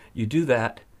values? You do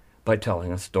that by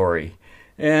telling a story.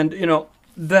 And,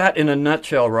 that, in a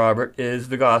nutshell, Robert, is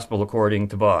the gospel according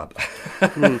to Bob.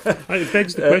 It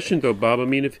begs the question, though, Bob. I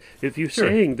mean, if you're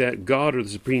saying that God or the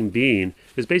Supreme Being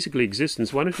is basically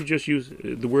existence, why don't you just use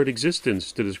the word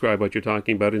existence to describe what you're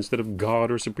talking about instead of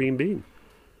God or Supreme Being?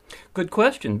 Good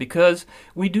question, because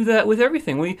we do that with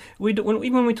everything. When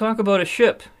we talk about a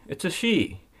ship, it's a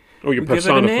she. Oh, you're we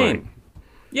personifying. Give it a name.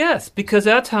 Yes, because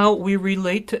that's how we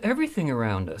relate to everything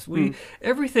around us.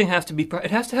 Everything has to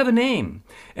it has to have a name.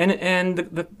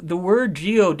 And the word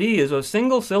God is a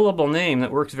single syllable name that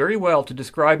works very well to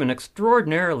describe an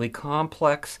extraordinarily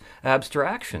complex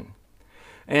abstraction.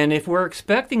 And if we're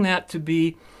expecting that to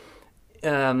be,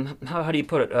 how do you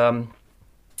put it,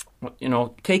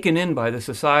 taken in by the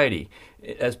society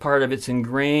as part of its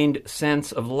ingrained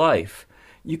sense of life,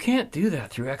 you can't do that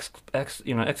through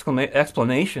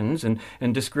explanations and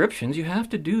descriptions. You have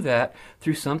to do that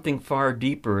through something far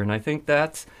deeper, and I think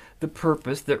that's the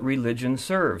purpose that religion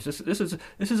serves. This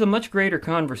is a much greater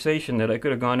conversation that I could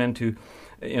have gone into,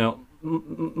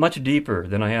 much deeper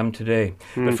than I am today.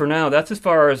 But for now, that's as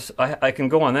far as I can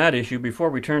go on that issue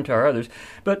before we turn to our others.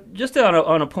 But just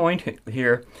on a point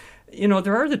here,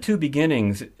 there are the two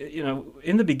beginnings.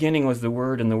 In the beginning was the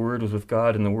Word, and the Word was with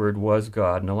God, and the Word was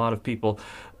God. And a lot of people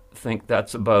think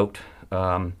that's about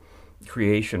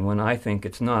creation, when I think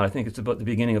it's not. I think it's about the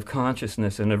beginning of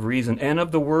consciousness and of reason and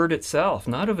of the Word itself,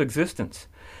 not of existence.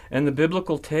 And the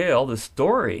biblical tale, the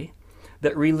story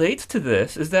that relates to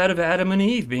this, is that of Adam and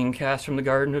Eve being cast from the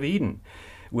Garden of Eden,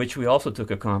 which we also took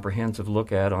a comprehensive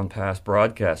look at on past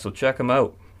broadcasts. So check them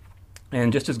out.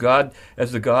 And just as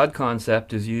the God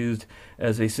concept is used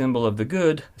as a symbol of the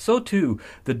good, so too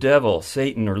the devil,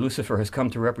 Satan, or Lucifer has come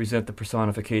to represent the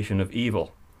personification of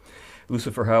evil.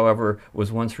 Lucifer, however,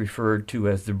 was once referred to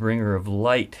as the bringer of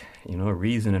light,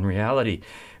 reason and reality,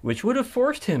 which would have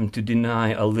forced him to deny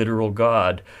a literal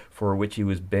God, for which he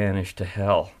was banished to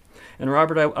hell. And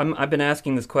Robert, I've been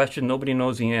asking this question. Nobody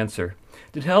knows the answer.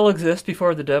 Did hell exist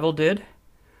before the devil did?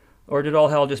 Or did all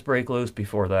hell just break loose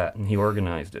before that and he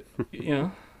organized it?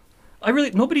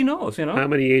 Nobody knows, How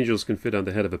many angels can fit on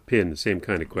the head of a pin? The same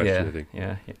kind of question, I think.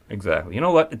 Yeah, exactly. You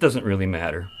know what? It doesn't really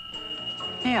matter.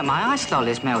 Yeah, my ice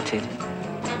lolly's melted.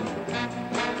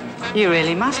 You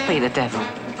really must be the devil.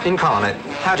 Incarnate.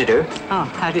 How do you do? Oh,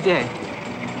 how do you do?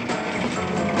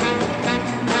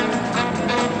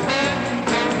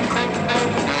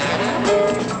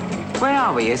 Where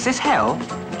are we? Is this hell?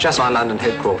 Just my London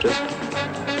headquarters.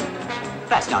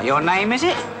 That's not your name, is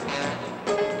it?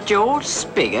 George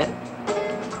Spigot?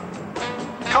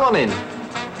 Come on in.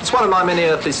 It's one of my many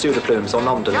earthly pseudoplumes or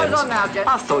Hold nomdolins. on now, Jeff.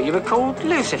 I thought you were called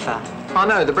Lucifer. I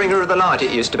know, the bringer of the light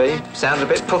it used to be. Sounded a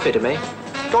bit puffy to me.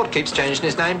 God keeps changing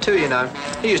his name too, you know.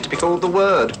 He used to be called the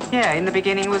Word. Yeah, in the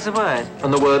beginning was the Word.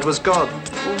 And the Word was God.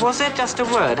 Was there just a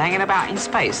word hanging about in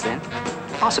space then?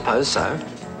 I suppose so.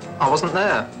 I wasn't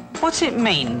there. What's it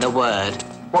mean, the word?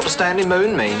 What does Stanley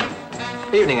Moon mean?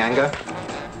 Evening, Ango.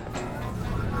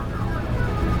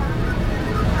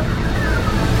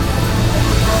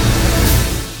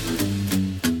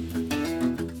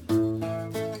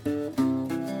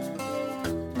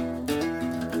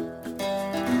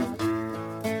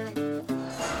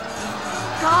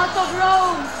 Gods of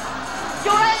Rome,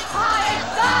 your empire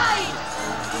died!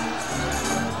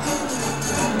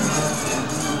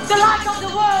 The light of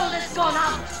the world has gone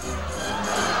out!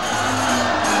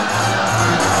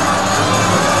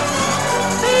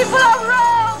 People of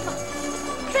Rome!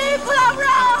 People of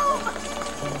Rome!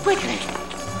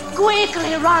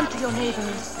 Quickly run to your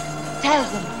neighbors. Tell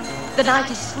them the night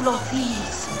is full of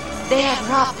thieves. They have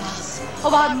robbed us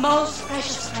of our most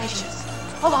precious treasures,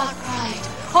 of our pride,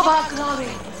 of our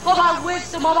glory, of our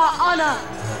wisdom, of our honor.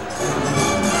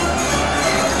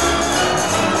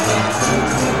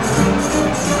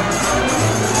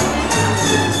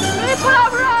 People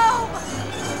of Rome,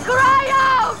 cry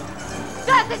out!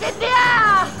 Death is in the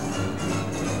air!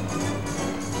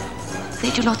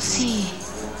 They do not see.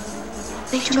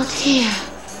 They do not hear.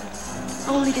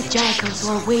 Only the jackals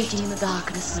who are waiting in the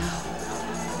darkness know.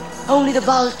 Only the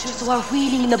vultures who are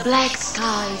wheeling in the black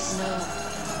skies know.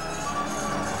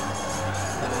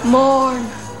 Mourn.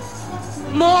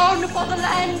 Mourn for the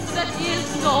land that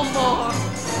is no more.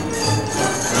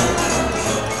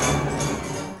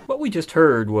 What we just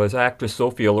heard was actress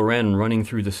Sophia Loren running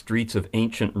through the streets of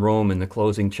ancient Rome in the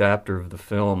closing chapter of the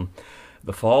film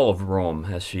The Fall of Rome,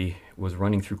 as she was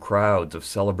running through crowds of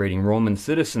celebrating Roman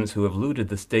citizens who have looted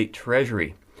the state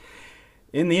treasury.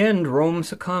 In the end, Rome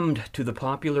succumbed to the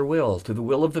popular will, to the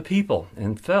will of the people,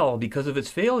 and fell because of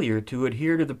its failure to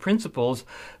adhere to the principles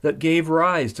that gave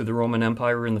rise to the Roman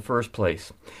Empire in the first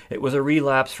place. It was a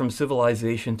relapse from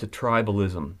civilization to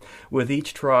tribalism, with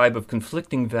each tribe of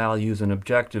conflicting values and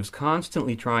objectives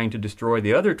constantly trying to destroy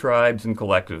the other tribes and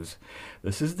collectives.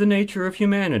 This is the nature of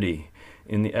humanity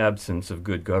in the absence of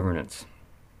good governance.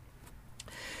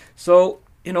 So,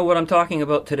 what I'm talking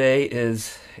about today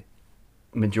is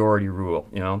majority rule.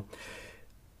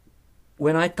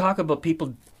 When I talk about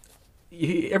people,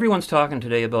 everyone's talking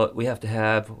today about we have to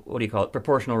have,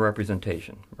 proportional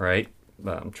representation, right?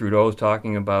 Trudeau's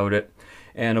talking about it,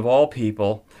 and of all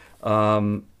people,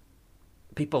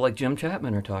 people like Jim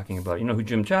Chapman are talking about it. You know who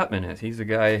Jim Chapman is? He's the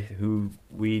guy who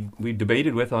we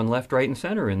debated with on Left, Right, and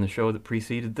Center in the show that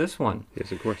preceded this one.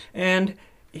 Yes, of course. And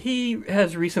he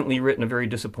has recently written a very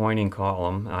disappointing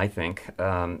column, I think,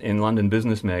 in London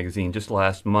Business Magazine just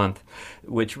last month,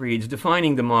 which reads,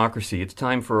 "Defining democracy. It's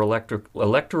time for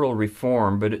electoral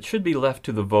reform, but it should be left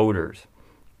to the voters."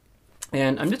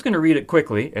 And I'm just going to read it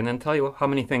quickly and then tell you how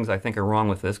many things I think are wrong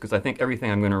with this, because I think everything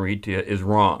I'm going to read to you is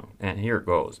wrong. And here it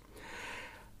goes.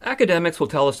 Academics will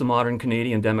tell us the modern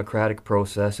Canadian democratic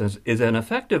process is an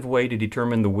effective way to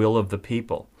determine the will of the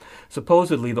people,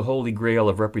 supposedly the holy grail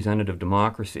of representative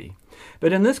democracy.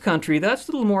 But in this country, that's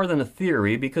little more than a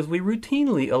theory, because we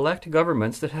routinely elect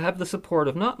governments that have the support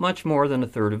of not much more than a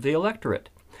third of the electorate.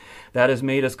 That has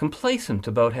made us complacent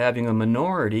about having a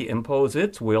minority impose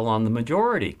its will on the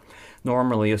majority,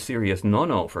 normally a serious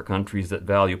no-no for countries that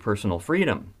value personal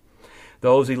freedom.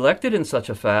 Those elected in such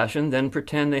a fashion then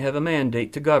pretend they have a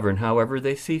mandate to govern however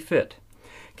they see fit.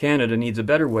 Canada needs a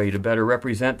better way to better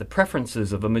represent the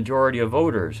preferences of a majority of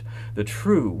voters, the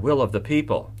true will of the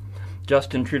people.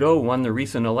 Justin Trudeau won the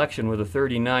recent election with a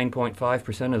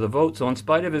 39.5% of the vote, so in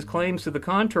spite of his claims to the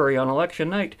contrary on election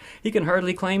night, he can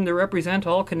hardly claim to represent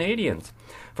all Canadians.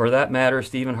 For that matter,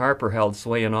 Stephen Harper held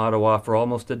sway in Ottawa for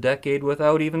almost a decade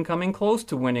without even coming close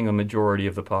to winning a majority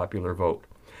of the popular vote.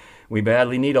 We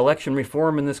badly need election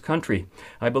reform in this country.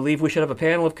 I believe we should have a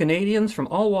panel of Canadians from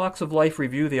all walks of life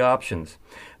review the options.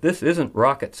 This isn't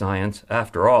rocket science,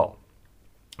 after all.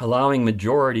 Allowing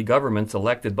majority governments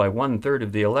elected by 1/3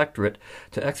 of the electorate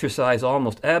to exercise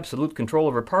almost absolute control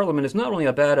over Parliament is not only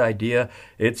a bad idea,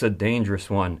 it's a dangerous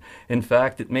one. In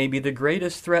fact, it may be the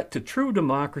greatest threat to true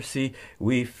democracy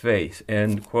we face."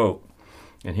 End quote.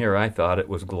 And here I thought it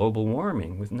was global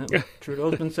warming, wasn't that what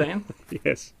Trudeau's been saying?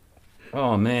 Yes.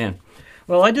 Oh, man.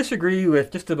 Well, I disagree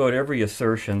with just about every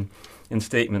assertion and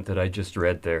statement that I just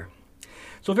read there.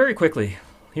 So very quickly,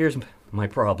 here's my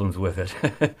problems with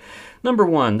it. Number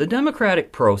one, the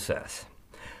democratic process.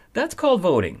 That's called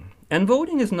voting. And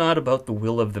voting is not about the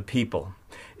will of the people.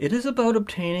 It is about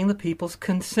obtaining the people's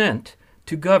consent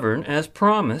to govern as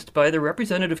promised by the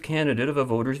representative candidate of a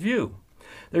voter's view.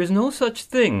 There is no such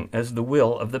thing as the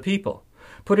will of the people.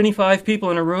 Put any 5 people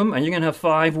in a room and you're going to have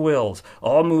 5 wills,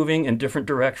 all moving in different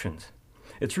directions.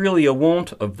 It's really a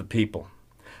won't of the people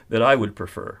that I would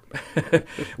prefer.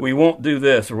 We won't do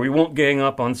this, or we won't gang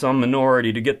up on some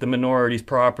minority to get the minority's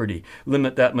property,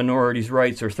 limit that minority's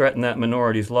rights, or threaten that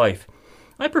minority's life.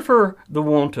 I prefer the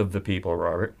won't of the people,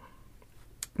 Robert.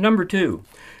 Number 2,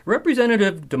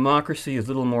 representative democracy is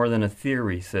little more than a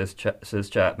theory, says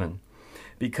Chapman,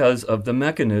 because of the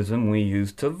mechanism we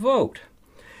use to vote.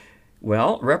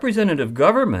 Well, representative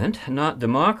government, not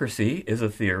democracy, is a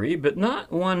theory, but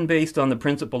not one based on the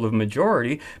principle of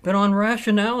majority, but on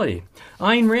rationality.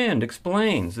 Ayn Rand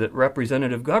explains that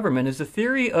representative government is a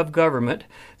theory of government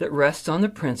that rests on the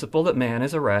principle that man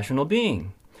is a rational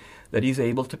being, that he's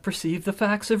able to perceive the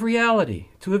facts of reality,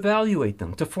 to evaluate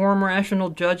them, to form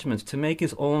rational judgments, to make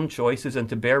his own choices, and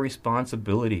to bear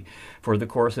responsibility for the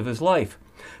course of his life.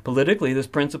 Politically, this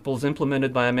principle is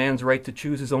implemented by a man's right to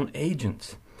choose his own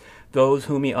agents, those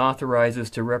whom he authorizes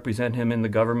to represent him in the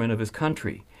government of his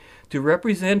country. To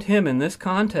represent him in this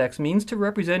context means to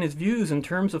represent his views in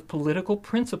terms of political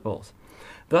principles.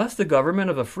 Thus, the government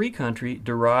of a free country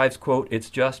derives, quote, its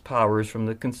just powers from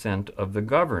the consent of the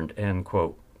governed, end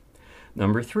quote.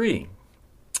 Number 3,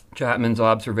 Chapman's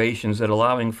observations that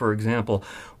allowing, for example,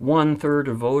 1/3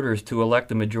 of voters to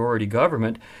elect a majority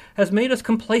government has made us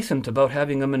complacent about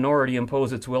having a minority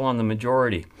impose its will on the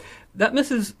majority. That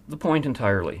misses the point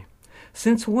entirely.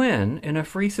 Since when, in a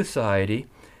free society,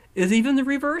 is even the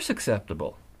reverse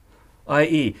acceptable?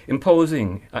 I.e.,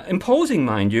 imposing,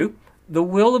 mind you, the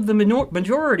will of the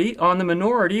majority on the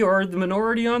minority or the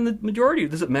minority on the majority.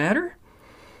 Does it matter?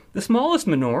 The smallest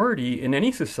minority in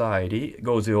any society,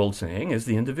 goes the old saying, is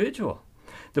the individual.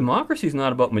 Democracy is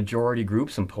not about majority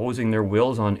groups imposing their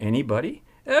wills on anybody,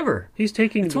 ever. He's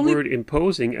taking the word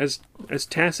imposing as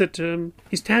tacit.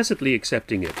 He's tacitly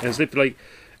accepting it, as if like,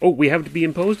 oh, we have to be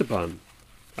imposed upon.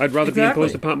 I'd rather be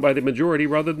imposed upon by the majority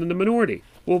rather than the minority.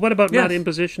 Well, what about not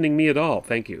impositioning me at all?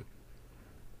 Thank you.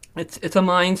 It's a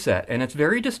mindset, and it's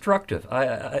very destructive.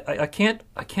 I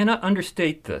cannot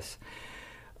understate this.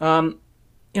 The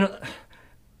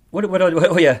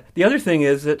other thing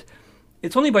is that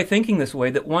it's only by thinking this way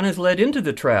that one is led into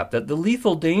the trap, that the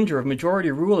lethal danger of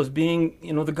majority rule is being,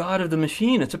 the god of the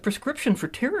machine. It's a prescription for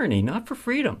tyranny, not for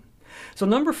freedom. So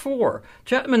number 4,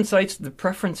 Chapman cites the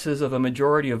preferences of a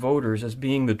majority of voters as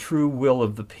being the true will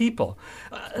of the people.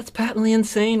 That's patently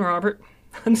insane, Robert.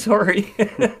 I'm sorry.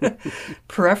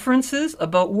 Preferences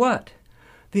about what?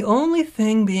 The only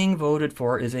thing being voted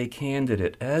for is a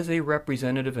candidate as a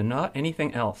representative and not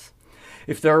anything else.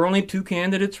 If there are only 2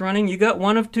 candidates running, you got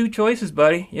one of 2 choices,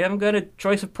 buddy. You haven't got a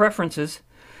choice of preferences.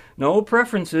 No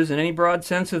preferences in any broad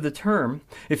sense of the term.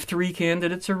 If 3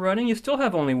 candidates are running, you still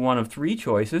have only one of 3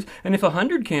 choices. And if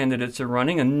 100 candidates are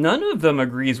running and none of them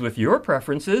agrees with your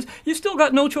preferences, you still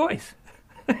got no choice.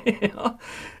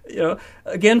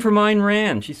 Again, from Ayn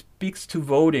Rand, she speaks to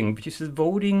voting. She says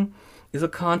voting is a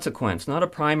consequence, not a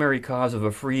primary cause of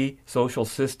a free social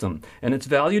system, and its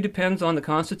value depends on the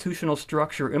constitutional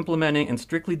structure implementing and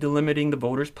strictly delimiting the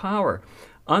voter's power.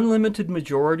 Unlimited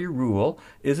majority rule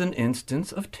is an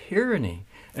instance of tyranny,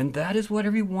 and that is what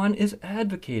everyone is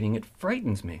advocating. It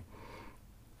frightens me.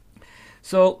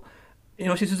 So,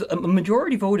 she says a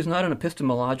majority vote is not an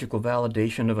epistemological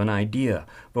validation of an idea.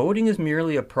 Voting is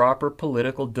merely a proper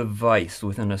political device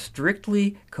within a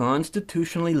strictly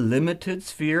constitutionally limited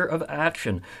sphere of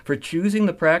action for choosing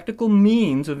the practical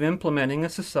means of implementing a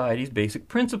society's basic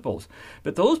principles.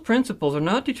 But those principles are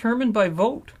not determined by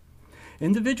vote.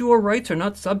 Individual rights are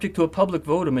not subject to a public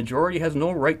vote. A majority has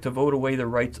no right to vote away the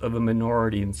rights of a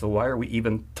minority, and so why are we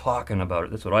even talking about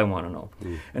it? That's what I want to know.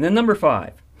 And then number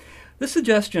 5. This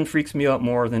suggestion freaks me out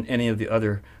more than any of the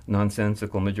other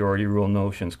nonsensical majority rule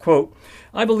notions. Quote,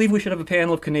 I believe we should have a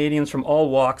panel of Canadians from all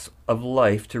walks of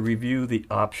life to review the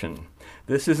option.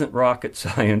 This isn't rocket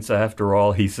science after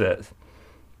all, he says.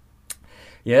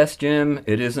 Yes, Jim,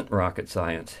 it isn't rocket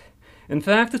science. In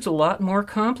fact, it's a lot more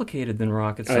complicated than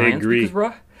rocket science. I agree.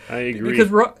 I agree.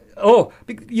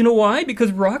 You know why?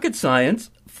 Because rocket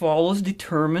science follows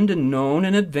determined and known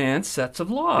in advance sets of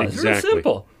laws. Exactly. Very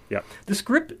simple. Yep.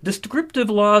 Descriptive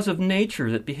laws of nature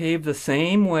that behave the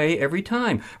same way every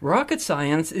time. Rocket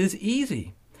science is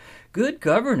easy. Good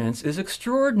governance is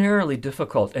extraordinarily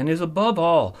difficult and is above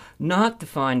all not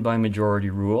defined by majority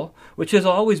rule, which has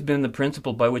always been the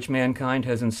principle by which mankind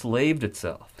has enslaved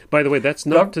itself. By the way, that's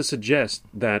not to suggest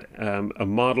that a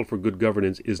model for good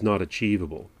governance is not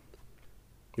achievable.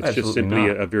 It's Absolutely just simply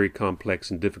not. a very complex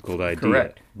and difficult idea.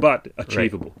 Correct. But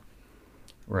achievable.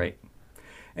 Right.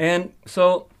 And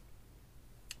so,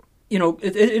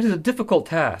 it is a difficult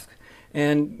task.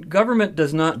 And government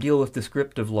does not deal with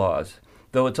descriptive laws,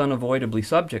 though it's unavoidably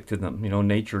subject to them,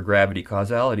 nature, gravity,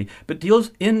 causality, but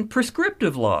deals in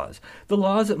prescriptive laws, the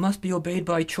laws that must be obeyed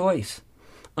by choice,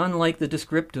 unlike the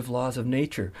descriptive laws of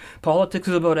nature. Politics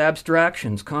is about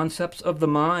abstractions, concepts of the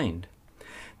mind.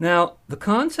 Now, the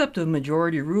concept of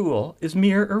majority rule is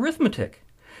mere arithmetic.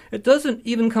 It doesn't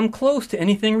even come close to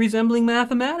anything resembling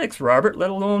mathematics, Robert, let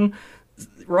alone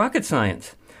rocket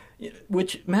science,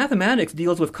 which mathematics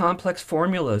deals with complex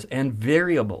formulas and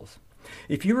variables.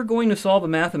 If you were going to solve a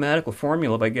mathematical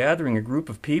formula by gathering a group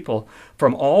of people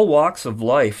from all walks of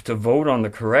life to vote on the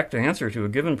correct answer to a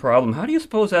given problem, how do you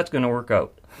suppose that's going to work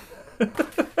out?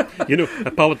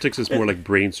 Politics is more like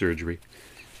brain surgery.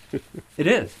 It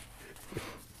is.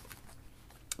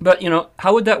 But,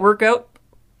 how would that work out?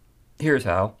 Here's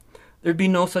how. There'd be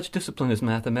no such discipline as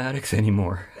mathematics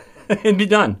anymore. It'd be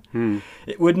done.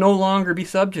 It would no longer be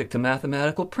subject to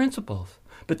mathematical principles,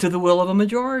 but to the will of a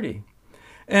majority.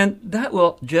 And that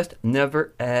will just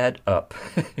never add up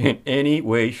in any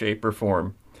way, shape, or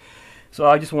form. So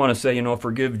I just want to say,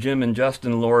 forgive Jim and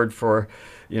Justin, Lord, for,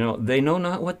 they know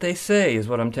not what they say, is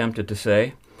what I'm tempted to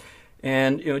say.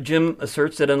 And, Jim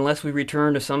asserts that unless we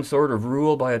return to some sort of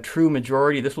rule by a true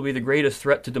majority, this will be the greatest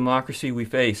threat to democracy we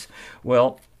face.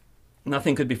 Well,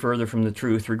 nothing could be further from the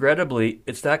truth. Regrettably,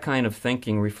 it's that kind of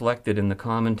thinking reflected in the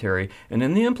commentary and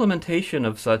in the implementation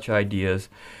of such ideas,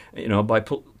 by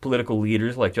political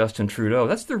leaders like Justin Trudeau.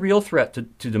 That's the real threat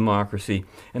to democracy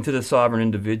and to the sovereign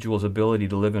individual's ability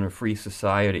to live in a free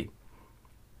society.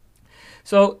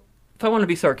 So, if I want to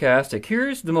be sarcastic,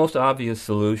 here's the most obvious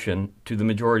solution to the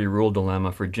majority rule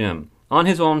dilemma for Jim, on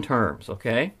his own terms,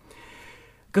 okay?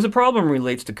 Because the problem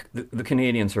relates to the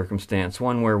Canadian circumstance,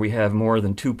 one where we have more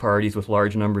than two parties with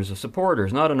large numbers of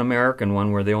supporters, not an American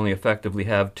one where they only effectively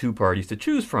have two parties to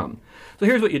choose from. So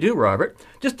here's what you do, Robert.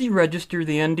 Just deregister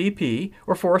the NDP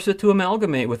or force it to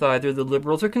amalgamate with either the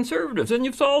Liberals or Conservatives, and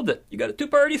you've solved it. You got a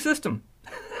two-party system.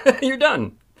 You're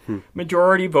done.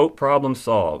 Majority vote problem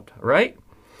solved, right?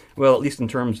 Well, at least in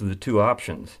terms of the two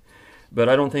options. But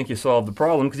I don't think you solved the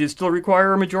problem because you'd still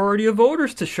require a majority of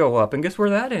voters to show up, and guess where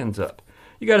that ends up?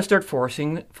 You got to start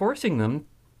forcing them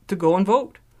to go and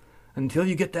vote until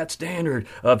you get that standard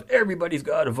of everybody's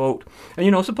got to vote.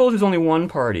 And suppose there's only one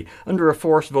party. Under a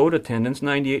forced vote attendance,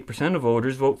 98% of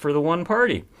voters vote for the one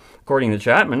party. According to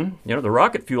Chapman, the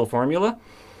rocket fuel formula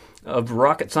of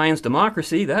rocket science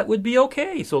democracy, that would be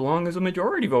okay so long as a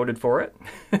majority voted for it.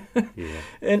 Yeah.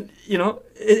 And,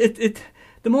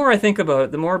 the more I think about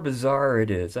it, the more bizarre it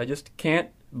is. I just can't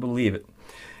believe it.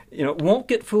 Won't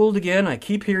get fooled again. I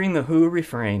keep hearing the Who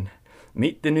refrain.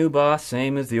 Meet the new boss,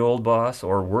 same as the old boss,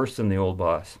 or worse than the old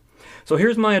boss. So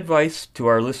here's my advice to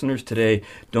our listeners today.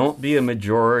 Don't be a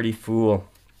majority fool.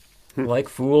 Like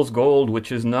fool's gold,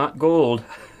 which is not gold,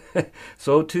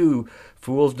 so too,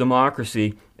 fool's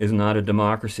democracy is not a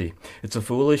democracy. It's a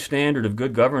foolish standard of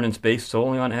good governance based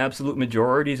solely on absolute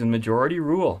majorities and majority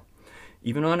rule.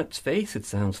 Even on its face, it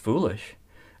sounds foolish.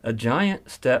 A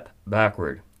giant step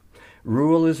backward.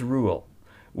 Rule is rule.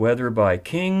 Whether by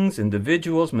kings,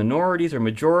 individuals, minorities, or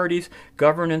majorities,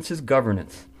 governance is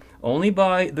governance. Only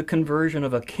by the conversion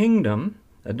of a kingdom,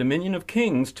 a dominion of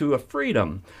kings, to a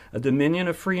freedom, a dominion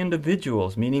of free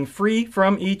individuals, meaning free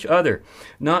from each other,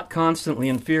 not constantly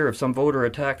in fear of some voter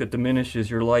attack that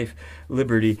diminishes your life,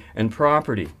 liberty, and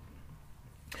property.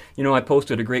 I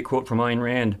posted a great quote from Ayn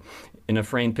Rand in a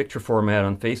framed picture format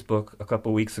on Facebook a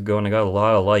couple weeks ago, and I got a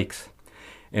lot of likes.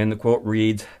 And the quote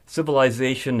reads,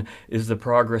 "Civilization is the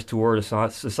progress toward a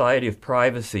society of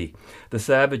privacy. The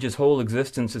savage's whole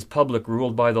existence is public,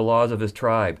 ruled by the laws of his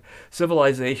tribe.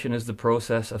 Civilization is the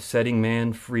process of setting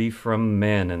man free from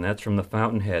men." And that's from the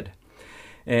Fountainhead.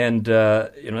 And,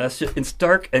 that's just in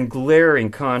stark and glaring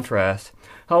contrast.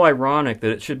 How ironic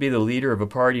that it should be the leader of a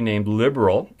party named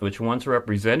Liberal, which once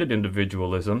represented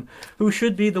individualism, who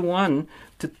should be the one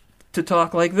to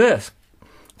talk like this.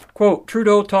 Quote,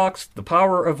 "Trudeau talks the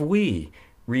power of we,"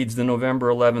 reads the November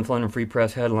 11th London Free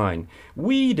Press headline.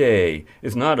 "We Day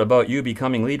is not about you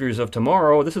becoming leaders of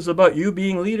tomorrow. This is about you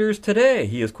being leaders today,"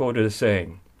 he is quoted as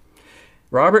saying.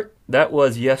 Robert, that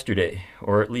was yesterday,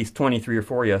 or at least 23 or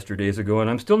 4 yesterdays ago, and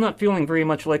I'm still not feeling very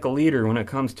much like a leader when it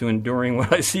comes to enduring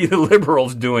what I see the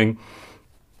Liberals doing.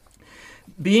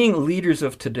 Being leaders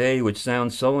of today, which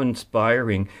sounds so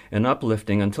inspiring and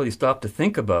uplifting until you stop to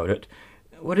think about it,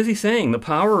 what is he saying? The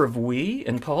power of we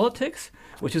in politics,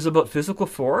 which is about physical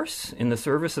force in the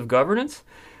service of governance?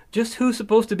 Just who's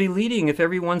supposed to be leading if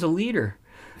everyone's a leader?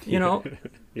 You know,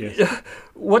 Yes.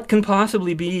 what can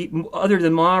possibly be other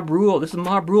than mob rule? This is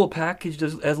mob rule packaged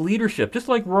as leadership, just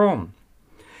like Rome.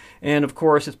 And, of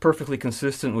course, it's perfectly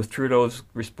consistent with Trudeau's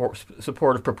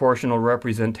support of proportional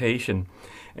representation.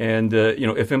 And,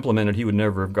 if implemented, he would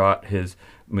never have got his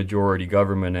majority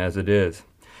government as it is.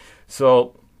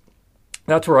 So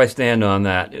that's where I stand on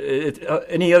that.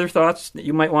 Any other thoughts that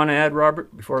you might want to add,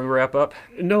 Robert, before we wrap up?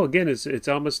 No, again, it's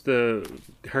almost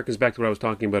harkens back to what I was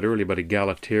talking about earlier about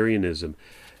egalitarianism.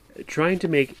 Trying to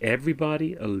make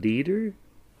everybody a leader,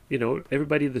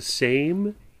 everybody the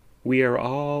same. We are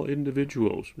all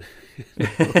individuals.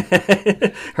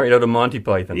 Right out of Monty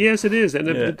Python. Yes, it is.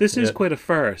 And this is quite a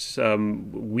farce.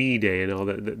 We Day and all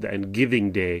that, and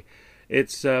Giving Day.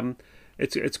 It's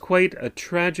quite a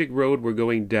tragic road we're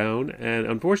going down. And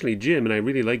unfortunately, Jim, and I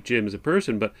really like Jim as a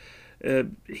person, but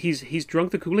he's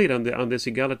drunk the Kool-Aid on this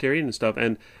egalitarian stuff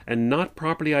and not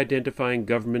properly identifying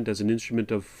government as an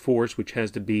instrument of force which has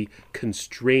to be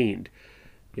constrained.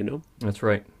 That's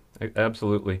right.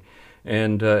 Absolutely.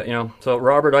 And, so,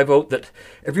 Robert, I vote that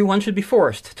everyone should be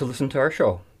forced to listen to our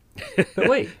show. But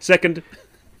wait. Second.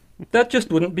 That just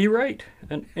wouldn't be right.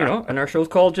 And, and our show's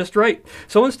called Just Right.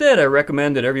 So instead, I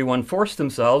recommend that everyone force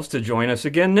themselves to join us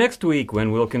again next week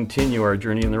when we'll continue our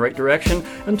journey in the right direction.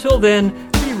 Until then,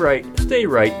 be right, stay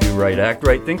right, do right, act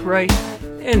right, think right,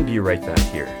 and be right back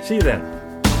here. See you then.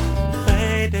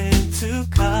 Fade into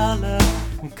color,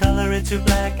 and color into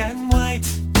black and white.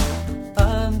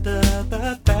 Under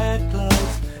the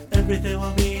bedclothes, everything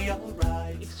will be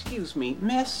alright. Excuse me,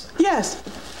 miss? Yes.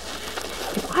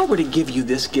 If I were to give you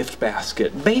this gift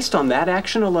basket, based on that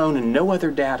action alone and no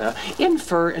other data,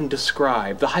 infer and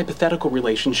describe the hypothetical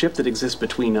relationship that exists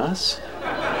between us.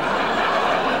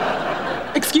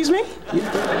 Excuse me?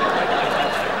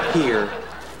 Here.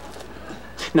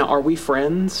 Now, are we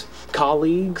friends?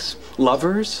 Colleagues?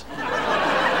 Lovers?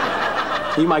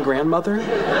 You my grandmother?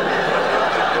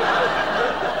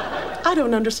 I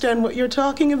don't understand what you're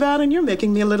talking about, and you're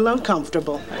making me a little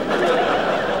uncomfortable.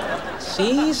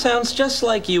 See? Sounds just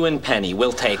like you and Penny.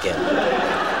 We'll take it.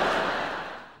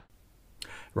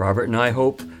 Robert and I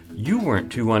hope you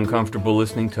weren't too uncomfortable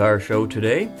listening to our show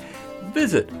today.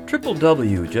 Visit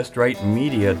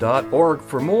www.justrightmedia.org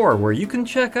for more, where you can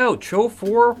check out Show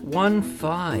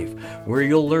 415, where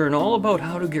you'll learn all about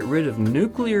how to get rid of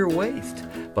nuclear waste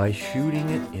by shooting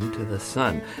it into the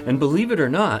sun. And believe it or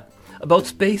not, about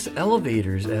space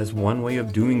elevators as one way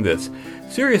of doing this.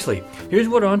 Seriously, here's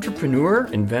what entrepreneur,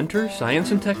 inventor,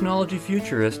 science and technology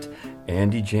futurist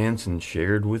Andy Jansen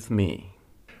shared with me.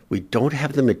 We don't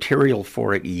have the material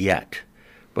for it yet,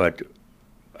 but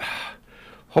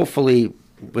hopefully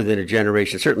within a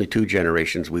generation, certainly 2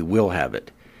 generations, we will have it.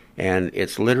 And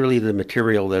it's literally the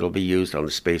material that'll be used on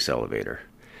the space elevator.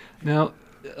 Now,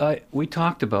 we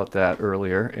talked about that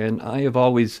earlier, and I have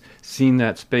always seen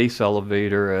that space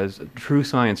elevator as true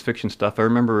science fiction stuff. I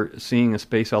remember seeing a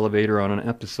space elevator on an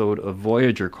episode of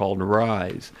Voyager called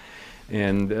Rise,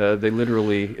 and they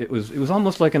literally, it was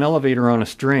almost like an elevator on a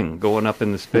string going up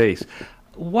into space.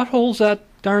 What holds that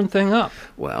darn thing up?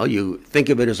 Well, you think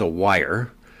of it as a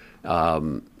wire. You're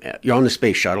on the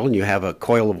space shuttle, and you have a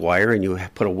coil of wire, and you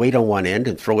put a weight on one end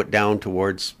and throw it down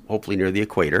towards, hopefully near the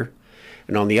equator.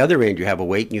 And on the other end, you have a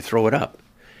weight and you throw it up.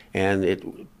 And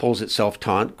it pulls itself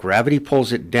taut. Gravity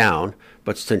pulls it down,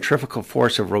 but centrifugal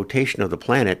force of rotation of the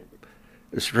planet,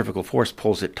 the centrifugal force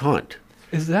pulls it taut.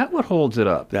 Is that what holds it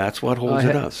up? That's what holds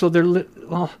it up. So they're...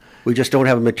 we just don't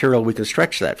have a material we can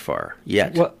stretch that far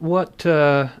yet.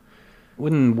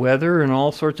 Wouldn't weather and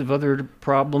all sorts of other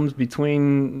problems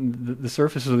between the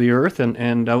surface of the Earth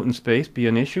and out in space be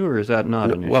an issue, or is that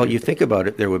not an issue? Well, you think about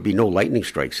it, there would be no lightning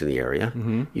strikes in the area.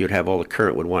 Mm-hmm. You'd have all the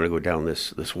current would want to go down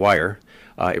this wire.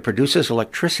 It produces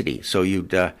electricity, so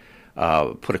you'd put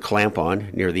a clamp on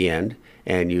near the end,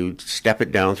 and you'd step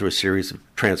it down through a series of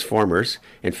transformers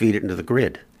and feed it into the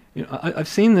grid. I've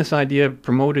seen this idea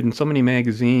promoted in so many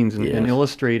magazines and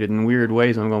illustrated in weird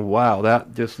ways. And I'm going, wow,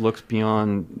 that just looks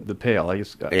beyond the pale.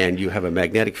 And you have a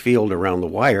magnetic field around the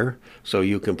wire, so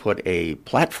you can put a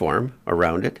platform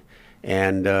around it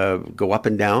and go up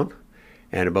and down.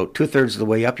 And about 2/3 of the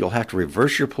way up, you'll have to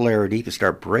reverse your polarity to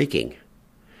start braking.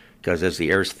 Because as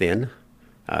the air's thin,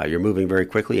 you're moving very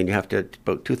quickly, and you have to,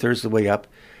 about 2/3 of the way up,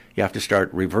 you have to start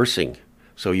reversing.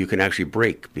 So you can actually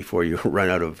brake before you run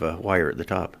out of wire at the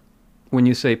top. When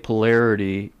you say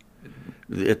polarity,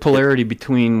 polarity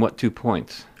between what 2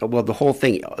 points? Well, the whole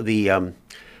thing,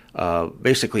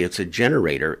 basically it's a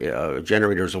generator. A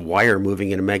generator is a wire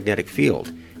moving in a magnetic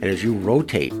field. And as you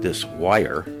rotate this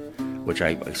wire, which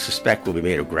I suspect will be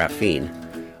made of graphene,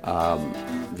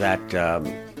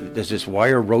 as this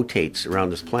wire rotates around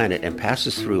this planet and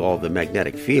passes through all the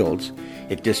magnetic fields,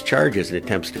 it discharges and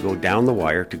attempts to go down the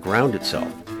wire to ground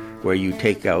itself, where you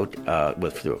take out,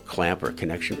 through a clamp or a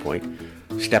connection point,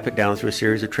 step it down through a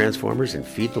series of transformers and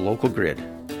feed the local grid.